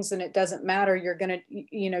old things, and it doesn't matter. You're going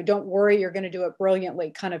to, don't worry, you're going to do it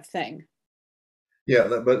brilliantly, kind of thing. Yeah,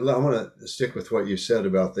 but I want to stick with what you said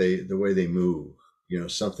about the way they move. You know,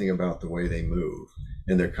 something about the way they move,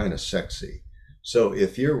 and they're kind of sexy. So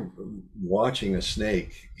if you're watching a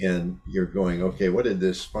snake and you're going, okay, what did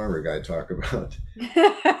this farmer guy talk about?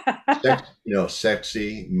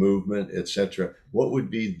 Sexy movement, etc. What would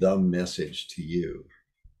be the message to you?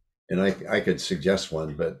 And I could suggest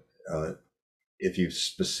one, but if you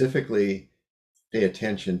specifically pay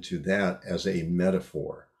attention to that as a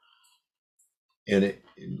metaphor, and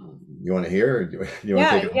you want to hear, or do you want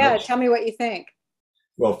to Yeah, take a yeah. hunch? Tell me what you think.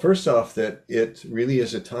 Well, first off, that it really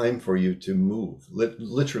is a time for you to move,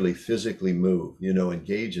 literally physically move,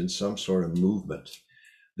 engage in some sort of movement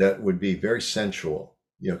that would be very sensual,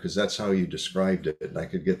 because that's how you described it. And I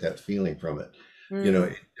could get that feeling from it.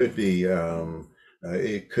 Mm.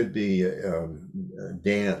 It could be,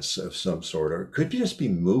 dance of some sort, or it could just be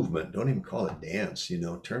movement. Don't even call it dance,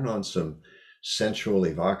 turn on some sensual,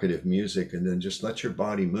 evocative music and then just let your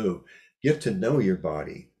body move. Get to know your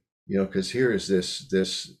body, because here is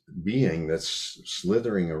this being that's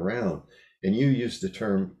slithering around. And you used the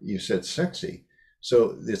term, you said sexy.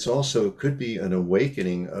 So it's also could be an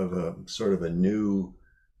awakening of a sort of a new,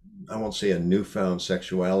 I won't say a newfound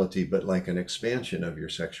sexuality, but like an expansion of your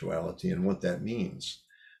sexuality and what that means.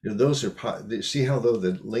 Those are, see how though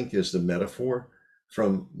the link is the metaphor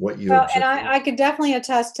from what you Well, and observe? I could definitely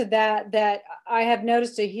attest to that, that I have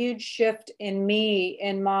noticed a huge shift in me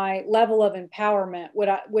in my level of empowerment,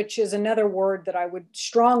 which is another word that I would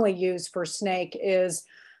strongly use for snake is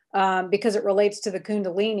because it relates to the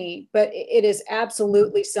Kundalini, but it is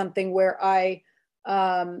absolutely something where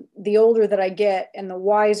the older that I get and the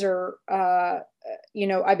wiser,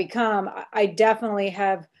 I become, I definitely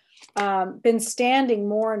have been standing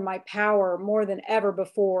more in my power more than ever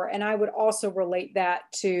before. And I would also relate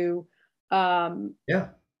that to um, Yeah.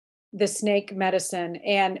 the snake medicine.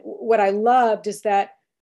 And what I loved is that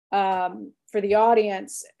for the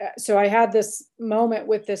audience, so I had this moment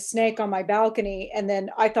with this snake on my balcony, and then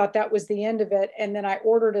I thought that was the end of it. And then I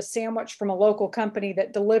ordered a sandwich from a local company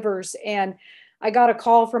that delivers, and I got a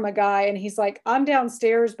call from a guy, and he's like, "I'm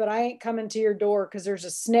downstairs, but I ain't coming to your door because there's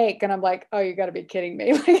a snake." And I'm like, "Oh, you got to be kidding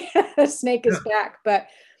me!" Like, the snake is Yeah. back. But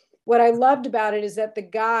what I loved about it is that the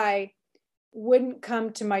guy wouldn't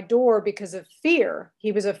come to my door because of fear.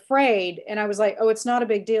 He was afraid. And I was like, "Oh, it's not a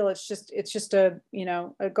big deal. It's just a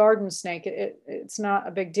garden snake. It's not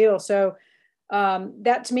a big deal." So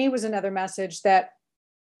that to me was another message that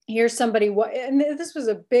here's somebody, and this was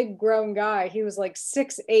a big grown guy. He was like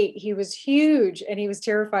 6'8". He was huge and he was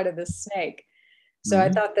terrified of this snake. So I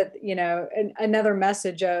Mhm. thought that, another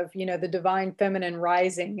message of, the divine feminine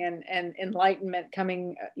rising and enlightenment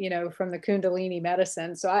coming, from the Kundalini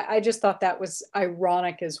medicine. So I just thought that was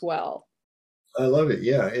ironic as well. I love it.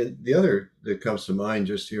 Yeah. The other that comes to mind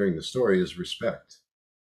just hearing the story is respect.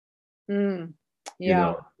 Mm,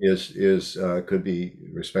 yeah. Could be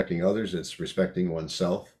respecting others. It's respecting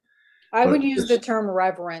oneself. I would But use the this, term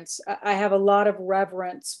reverence. I have a lot of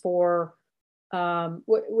reverence for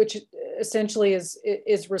which essentially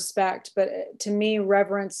is respect. But to me,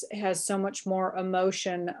 reverence has so much more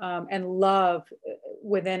emotion and love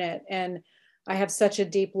within it. And I have such a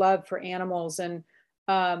deep love for animals. And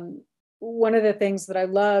um, one of the things that I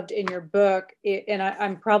loved in your book, and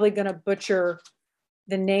I'm probably going to butcher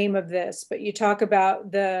the name of this, but you talk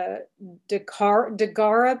about the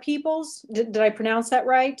Dagara peoples. Did I pronounce that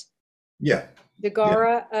right? yeah, yeah,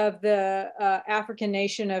 Dagara of the African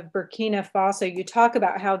nation of Burkina Faso, you talk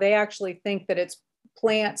about how they actually think that it's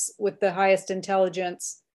plants with the highest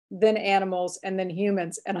intelligence, then animals, and then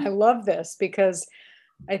humans. And I love this because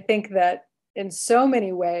I think that in so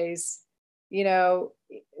many ways, you know,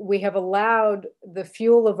 we have allowed the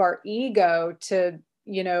fuel of our ego to,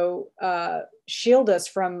 shield us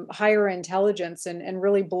from higher intelligence and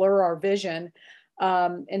really blur our vision.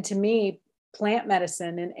 And to me, plant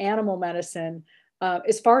medicine and animal medicine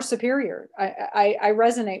is far superior. I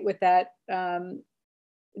resonate with that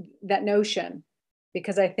notion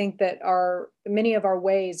because I think that our many of our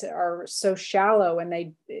ways are so shallow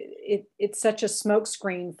and it's such a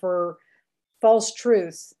smokescreen for false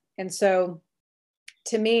truths. And so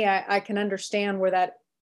to me, I can understand where that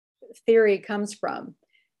theory comes from,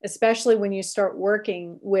 especially when you start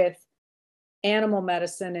working with animal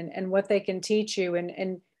medicine and what they can teach you.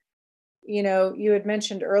 And you had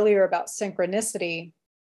mentioned earlier about synchronicity.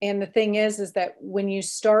 And the thing is that when you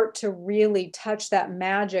start to really touch that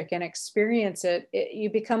magic and experience it, you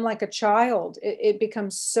become like a child. It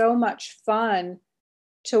becomes so much fun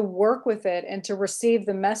to work with it and to receive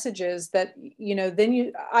the messages that,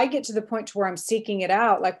 then I get to the point to where I'm seeking it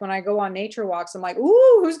out. Like when I go on nature walks, I'm like,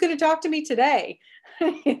 ooh, who's going to talk to me today?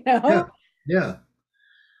 you Yeah, know? yeah,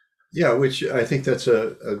 yeah. Which I think that's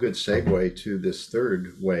a good segue to this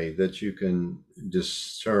third way that you can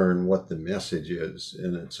discern what the message is,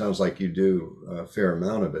 and it sounds like you do a fair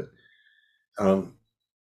amount of it. Um,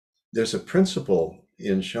 there's a principle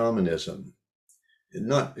in shamanism,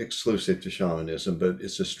 not exclusive to shamanism, but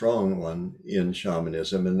it's a strong one in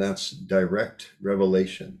shamanism, and that's direct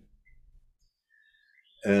revelation.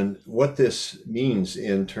 And what this means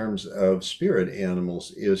in terms of spirit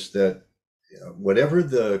animals is that whatever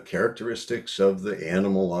the characteristics of the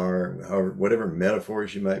animal are, whatever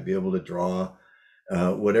metaphors you might be able to draw,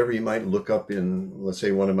 whatever you might look up in, let's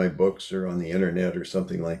say, one of my books or on the internet or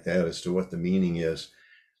something like that as to what the meaning is,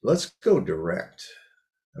 let's go direct.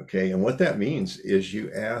 Okay. And what that means is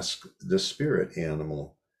you ask the spirit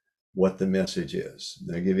animal what the message is.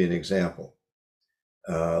 And I'll give you an example.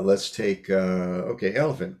 Let's take, okay,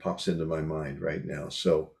 elephant pops into my mind right now.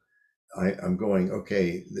 So I'm going,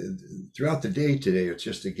 okay, throughout the day today, it's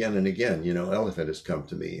just again and again, elephant has come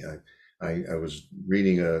to me. I was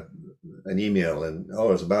reading an email and,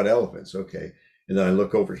 oh, it's about elephants. Okay. And then I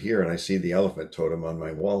look over here and I see the elephant totem on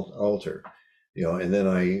my wall altar, and then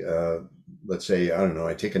let's say, I don't know,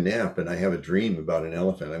 I take a nap and I have a dream about an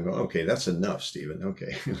elephant. I'm going, okay, that's enough, Stephen.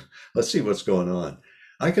 Okay, let's see what's going on.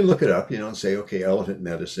 I can look it up, and say, okay, elephant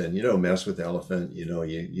medicine, mess with elephant,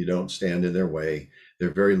 you don't stand in their way.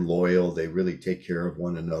 They're very loyal. They really take care of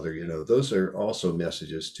one another. Those are also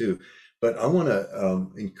messages too. But I want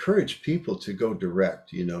to encourage people to go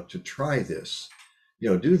direct, to try this,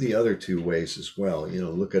 do the other two ways as well,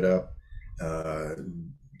 look it up, uh,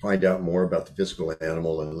 find out more about the physical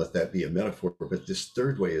animal and let that be a metaphor. But this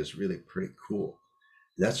third way is really pretty cool.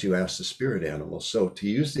 That's you ask the spirit animal. So to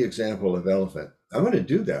use the example of elephant, I'm going to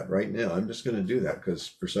do that right now. I'm just going to do that because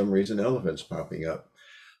for some reason elephant's popping up.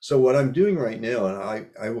 So what I'm doing right now, and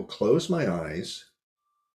I will close my eyes.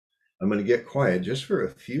 I'm going to get quiet just for a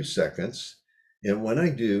few seconds. And when I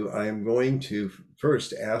do, I am going to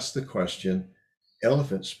first ask the question,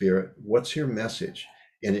 elephant spirit, what's your message?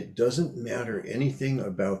 And it doesn't matter anything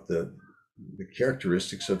about the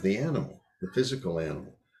characteristics of the animal, the physical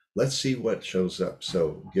animal. Let's see what shows up.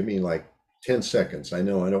 So give me like 10 seconds. I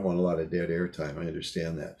know I don't want a lot of dead air time. I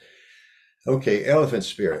understand that. Okay, elephant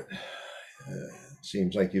spirit.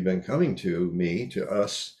 Seems like you've been coming to me, to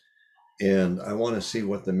us, and I want to see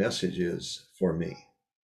what the message is for me.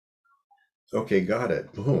 Okay, got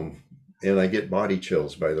it. Boom. And I get body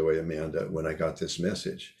chills, by the way, Amanda, when I got this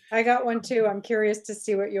message. I got one too. I'm curious to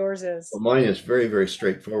see what yours is. Well, mine is very, very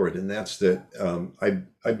straightforward, and that's that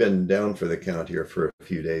I've been down for the count here for a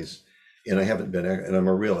few days, and I haven't been, and I'm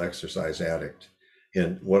a real exercise addict.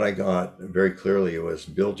 And what I got very clearly was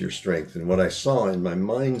build your strength. And what I saw in my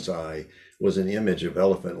mind's eye was an image of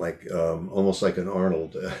elephant, like almost like an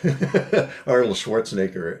Arnold Arnold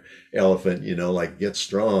Schwarzenegger elephant, like get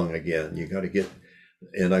strong again. You got to get,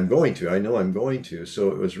 and I know I'm going to.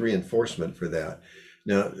 So it was reinforcement for that.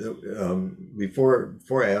 Now, before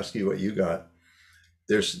I ask you what you got,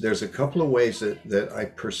 there's a couple of ways that I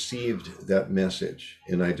perceived that message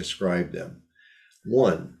and I described them.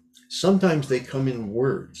 One, sometimes they come in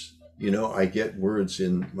words. I get words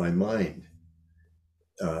in my mind,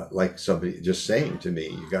 like somebody just saying to me,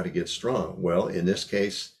 "You got to get strong." Well, in this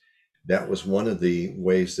case, that was one of the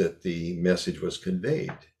ways that the message was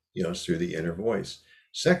conveyed. It's through the inner voice.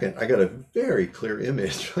 Second, I got a very clear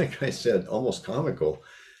image, like I said, almost comical,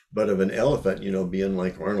 but of an elephant, being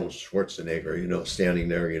like Arnold Schwarzenegger, standing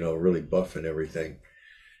there, really buff and everything.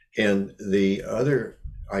 And the other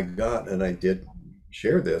I got, and I did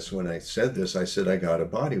share this when I said this, I said I got a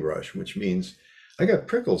body rush, which means I got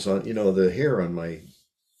prickles on, the hair on my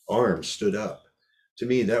arm stood up. To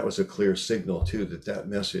me, that was a clear signal too that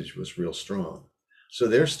message was real strong. So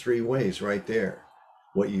there's three ways right there.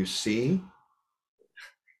 What you see,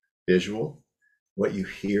 visual, what you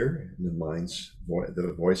hear in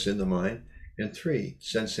the voice in the mind, and three,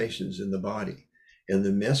 sensations in the body. And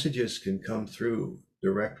the messages can come through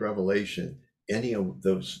direct revelation any of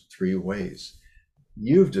those three ways.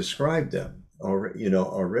 You've described them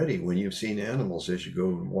already when you've seen animals as you go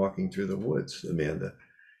walking through the woods, Amanda.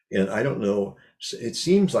 And I don't know, it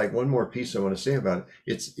seems like one more piece I want to say about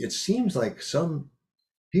it. It seems like some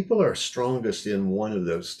people are strongest in one of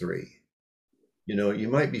those three. You know, you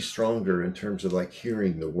might be stronger in terms of like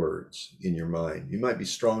hearing the words in your mind. You might be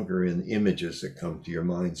stronger in images that come to your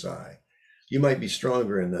mind's eye. You might be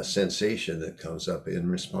stronger in the sensation that comes up in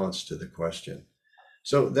response to the question.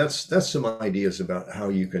 So that's some ideas about how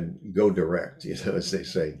you can go direct, you know, as they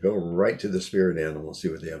say, go right to the spirit animal and see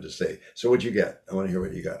what they have to say. So what'd you get? I want to hear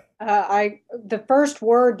what you got. The first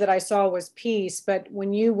word that I saw was peace, but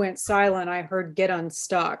when you went silent, I heard get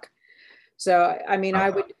unstuck. So, I mean, I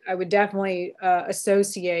would definitely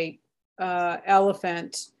associate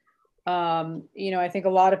elephant. I think a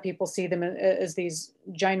lot of people see them as these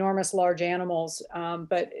ginormous, large animals,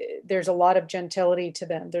 but there's a lot of gentility to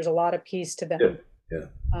them. There's a lot of peace to Yeah. them.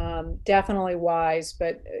 Yeah. Definitely wise,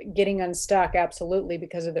 but getting unstuck, absolutely,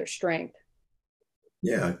 because of their strength.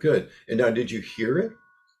 Yeah, good. And now, did you hear it?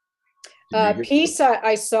 Did you hear? Peace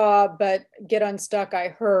I saw, but get unstuck I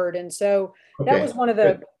heard. And so that was Okay, one of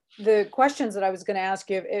good. the questions that I was going to ask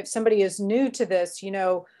you. If somebody is new to this,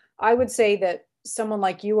 I would say that someone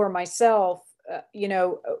like you or myself,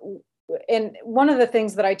 and one of the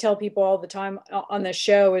things that I tell people all the time on this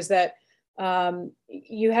show is that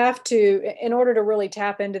you have to, in order to really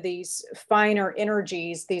tap into these finer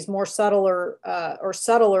energies, these more subtler or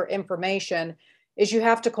subtler information, is you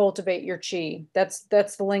have to cultivate your chi. That's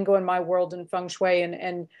the lingo in my world in feng shui,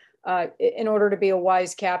 and in order to be a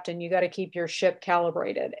wise captain, you got to keep your ship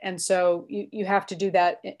calibrated, and so you have to do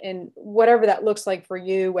that in whatever that looks like for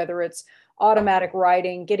you, whether it's automatic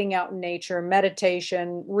writing, getting out in nature,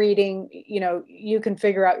 meditation, reading. You can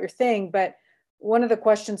figure out your thing. But one of the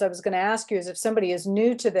questions I was going to ask you is if somebody is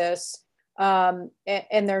new to this, and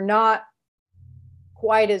they're not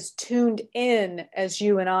quite as tuned in as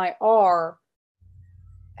you and I are,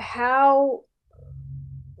 how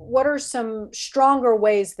what are some stronger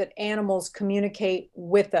ways that animals communicate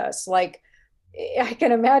with us? Like, I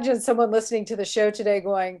can imagine someone listening to the show today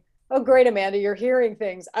going, "Oh, great, Amanda, you're hearing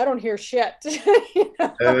things. I don't hear shit."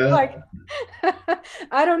 Uh, Like,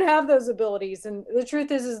 I don't have those abilities. And the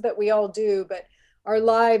truth is that we all do, but our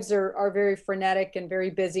lives are very frenetic and very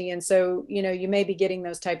busy. And so, you may be getting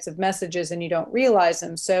those types of messages and you don't realize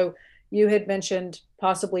them. So you had mentioned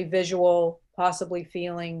possibly visual, possibly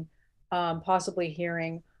feeling, possibly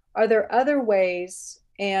hearing. Are there other ways?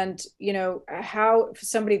 And how, for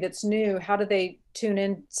somebody that's new, how do they tune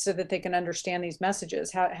in so that they can understand these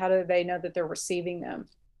messages? How do they know that they're receiving them?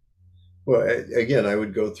 well, again, I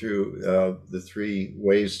would go through the three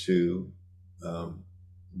ways to um,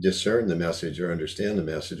 discern the message or understand the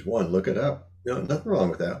message. One, look it up. No, nothing wrong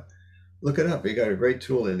with that. Look it up. You got a great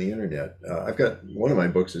tool in the internet. I've got one of my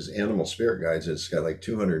books is Animal Spirit Guides. It's got like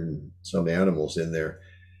 200 and some animals in there,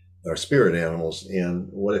 or spirit animals. And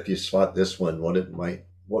what if you spot this one?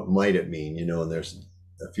 What might it mean? You know, and there's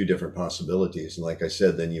a few different possibilities. And like I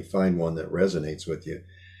said, then you find one that resonates with you.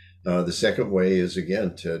 The second way is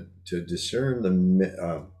again to discern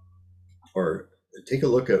or take a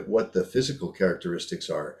look at what the physical characteristics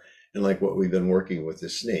are, and like what we've been working with the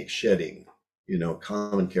snake shedding, you know,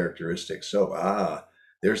 common characteristics. So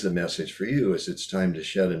there's the message for you: is it's time to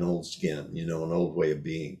shed an old skin, you know, an old way of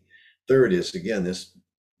being. Third is again this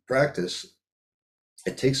practice.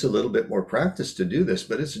 It takes a little bit more practice to do this,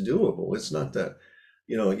 but it's doable. It's not that,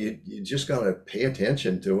 you know, you just got to pay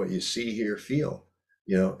attention to what you see, hear, feel.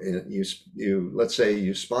 You know, and you let's say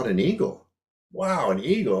you spot an eagle. Wow, an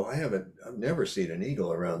eagle. I've never seen an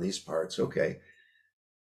eagle around these parts. Okay.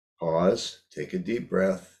 Pause, take a deep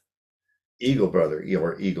breath. Eagle brother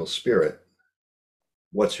or eagle spirit,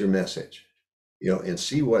 what's your message? You know, and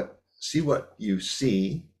see what you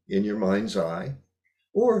see in your mind's eye,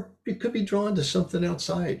 or it could be drawn to something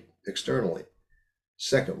outside externally.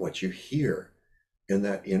 Second, what you hear in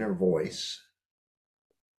that inner voice,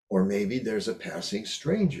 or maybe there's a passing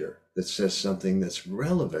stranger that says something that's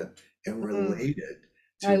relevant and Mm, related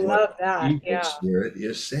I to what love that. eagle Yeah. spirit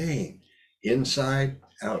is saying, inside,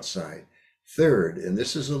 outside. Third, and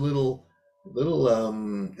this is a little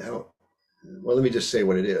how, well, let me just say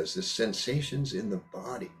what it is: the sensations in the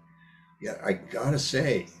body. Yeah, I gotta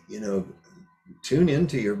say, you know, tune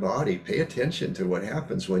into your body, pay attention to what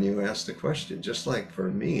happens when you ask the question, just like for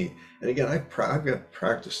me. And again, I've got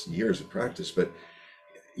practice, years of practice, but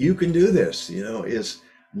you can do this, you know, is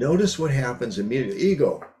notice what happens immediately.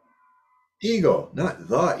 Ego, not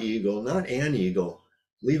the eagle, not an eagle.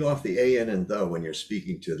 Leave off the a, n, and the when you're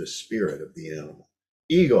speaking to the spirit of the animal.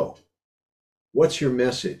 Ego, what's your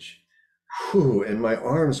message? Whew, and my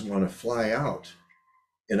arms want to fly out.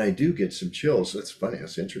 And I do get some chills. That's funny.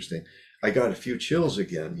 That's interesting. I got a few chills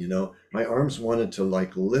again. You know, my arms wanted to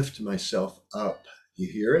like lift myself up.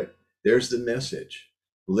 You hear it? There's the message.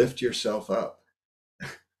 Lift yourself up.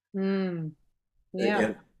 Mm, yeah.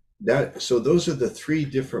 And So those are the three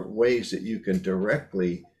different ways that you can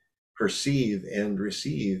directly perceive and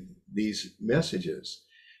receive these messages.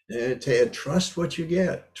 And trust what you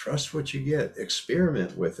get. Trust what you get.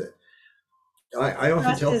 Experiment with it. I often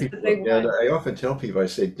Trust tell is the people, big and one. I often tell people, I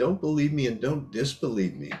say, don't believe me and don't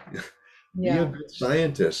disbelieve me. Be a Yeah. good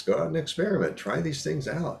scientist. Go out and experiment. Try these things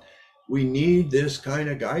out. We need this kind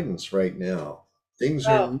of guidance right now. Things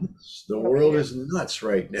are Oh, nuts. The yeah, we world do. is nuts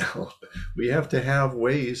right now. We have to have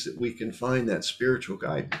ways that we can find that spiritual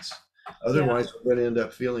guidance. Yeah. Otherwise, we're going to end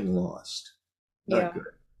up feeling lost. Not Yeah. good.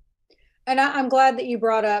 And I'm glad that you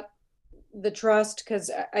brought up the trust, because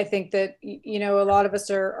I think that a lot of us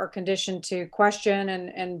are conditioned to question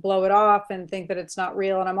and blow it off and think that it's not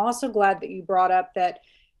real. And I'm also glad that you brought up that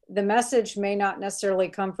the message may not necessarily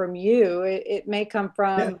come from you. It may come Yeah.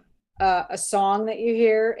 from a song that you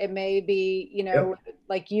hear. It may be, Yep.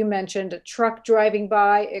 like you mentioned, a truck driving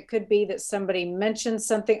by. It could be that somebody mentioned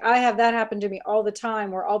something. I have that happen to me all the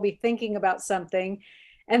time, where I'll be thinking about something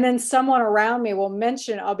and then someone around me will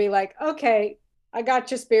mention, I'll be like, okay, I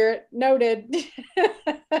got you, spirit. Noted. you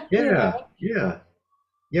know, Yeah. Yeah.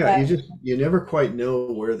 Yeah, but you never quite know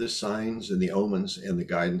where the signs and the omens and the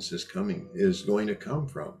guidance is going to come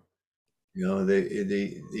from. You know, the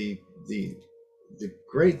the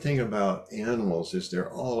great thing about animals is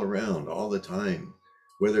they're all around all the time,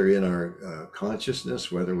 whether in our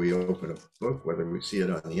consciousness, whether we open a book, whether we see it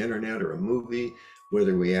on the internet or a movie,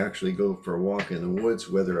 whether we actually go for a walk in the woods,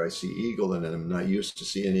 whether I see eagle and I'm not used to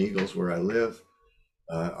seeing eagles where I live.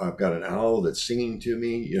 I've got an owl that's singing to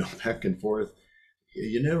me, back and forth.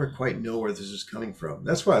 You never quite know where this is coming from.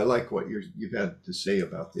 That's why I like what you've had to say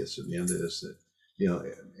about this at the end of this. That you know,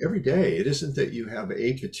 every day it isn't that you have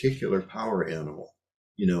a particular power animal.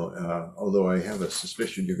 Although I have a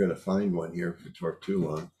suspicion you're going to find one here if we talk too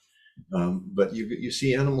long. But you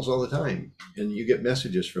see animals all the time, and you get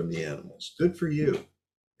messages from the animals. Good for you,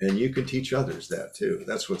 and you can teach others that too.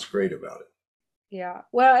 That's what's great about it. yeah.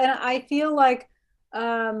 Well, and I feel like,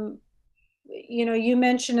 um, you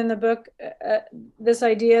mentioned in the book this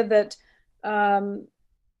idea that um,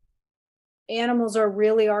 animals are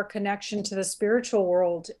really our connection to the spiritual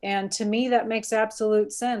world. And to me, that makes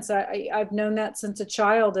absolute sense. I've known that since a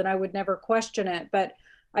child and I would never question it. But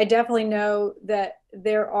I definitely know that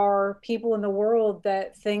there are people in the world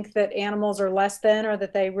that think that animals are less than, or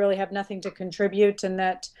that they really have nothing to contribute, and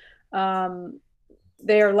that um,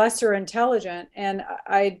 they are lesser intelligent. And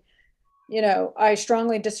I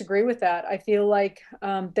strongly disagree with that. I feel like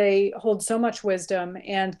they hold so much wisdom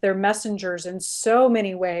and they're messengers in so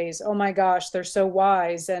many ways. Oh my gosh, they're so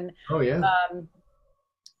wise. And Oh yeah, um,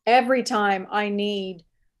 every time I need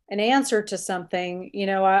an answer to something,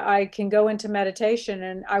 I can go into meditation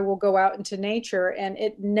and I will go out into nature, and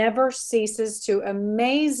it never ceases to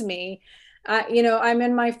amaze me. I'm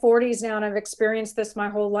in my 40s now and I've experienced this my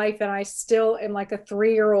whole life, and I still am like a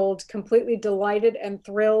 3-year old, completely delighted and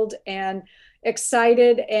thrilled and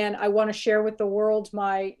excited. And I want to share with the world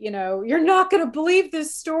you're not going to believe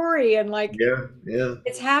this story. And like, yeah, yeah,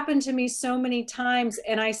 it's happened to me so many times,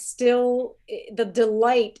 and I still, the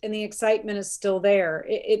delight and the excitement is still there.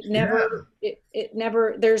 yeah. It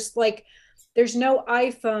never, there's no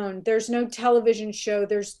iPhone, there's no television show,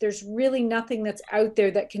 there's really nothing that's out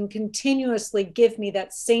there that can continuously give me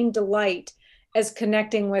that same delight as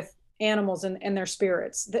connecting with animals and their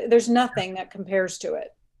spirits. There's nothing that compares to it.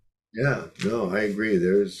 Yeah, no, I agree.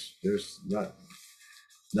 There's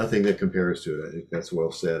nothing that compares to it. I think that's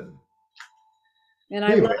well said. And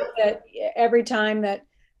I love Anyway, that every time that,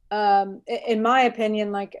 in my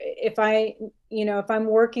opinion, like if I'm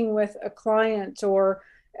working with a client, or,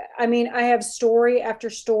 I mean, I have story after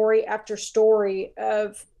story after story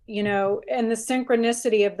of, and the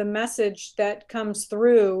synchronicity of the message that comes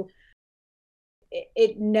through,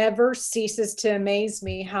 it never ceases to amaze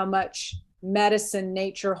me how much medicine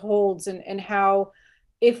nature holds, and how,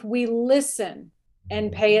 if we listen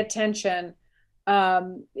and pay attention,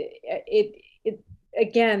 it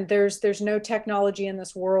again, there's no technology in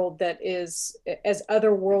this world that is as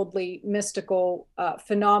otherworldly, mystical,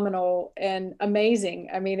 phenomenal, and amazing.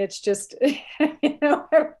 I mean, it's just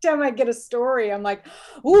every time I get a story, I'm like,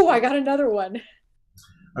 ooh, I got another one.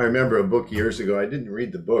 I remember a book years ago. I didn't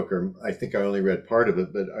read the book, or I think I only read part of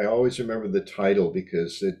it, but I always remember the title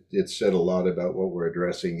because it said a lot about what we're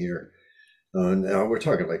addressing here. Now we're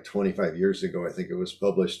talking like 25 years ago, I think it was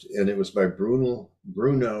published, and it was by Bruno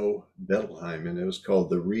Bettelheim, and it was called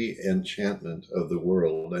The Re-Enchantment of the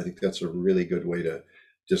World. I think that's a really good way to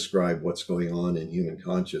describe what's going on in human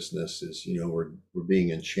consciousness. Is we're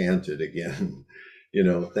being enchanted again.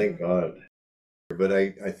 Thank God. But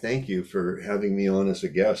I thank you for having me on as a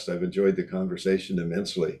guest. I've enjoyed the conversation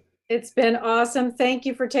immensely. It's been awesome. Thank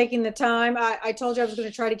you for taking the time. I told you I was going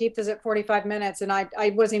to try to keep this at 45 minutes, and I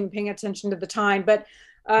wasn't even paying attention to the time. But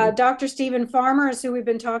Dr. Stephen Farmer is who we've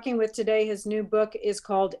been talking with today. His new book is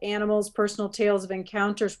called Animals, Personal Tales of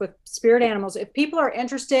Encounters with Spirit Animals. If people are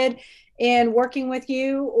interested in working with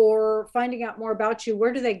you or finding out more about you,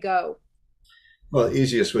 where do they go? Well,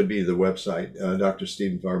 easiest would be the website,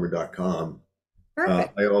 drstephenfarmer.com.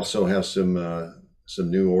 Perfect. I also have some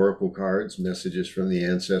new oracle cards, messages from the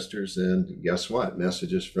ancestors, and guess what?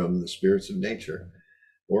 Messages from the spirits of nature,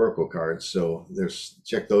 oracle cards. So there's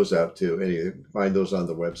check those out too. Anyway, find those on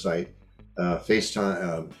the website.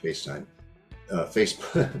 Facebook, FaceTime,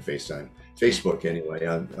 Facebook. Anyway,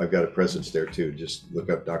 I've got a presence there too. Just look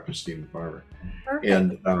up Dr. Stephen Farmer. Perfect.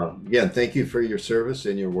 And again, thank you for your service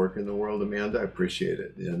and your work in the world, Amanda. I appreciate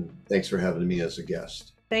it. And thanks for having me as a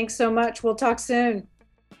guest. Thanks so much. We'll talk soon.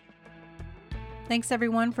 Thanks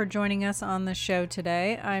everyone for joining us on the show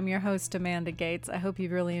today. I'm your host, Amanda Gates. I hope you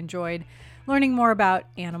really enjoyed learning more about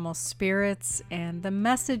animal spirits and the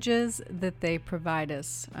messages that they provide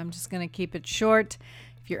us. I'm just going to keep it short.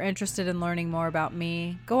 If you're interested in learning more about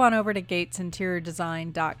me, go on over to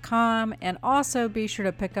gatesinteriordesign.com, and also be sure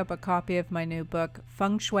to pick up a copy of my new book,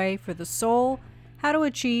 Feng Shui for the Soul: How to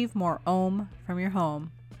Achieve More Om from Your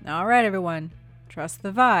Home. All right, everyone, trust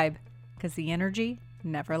the vibe, because the energy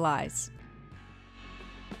never lies.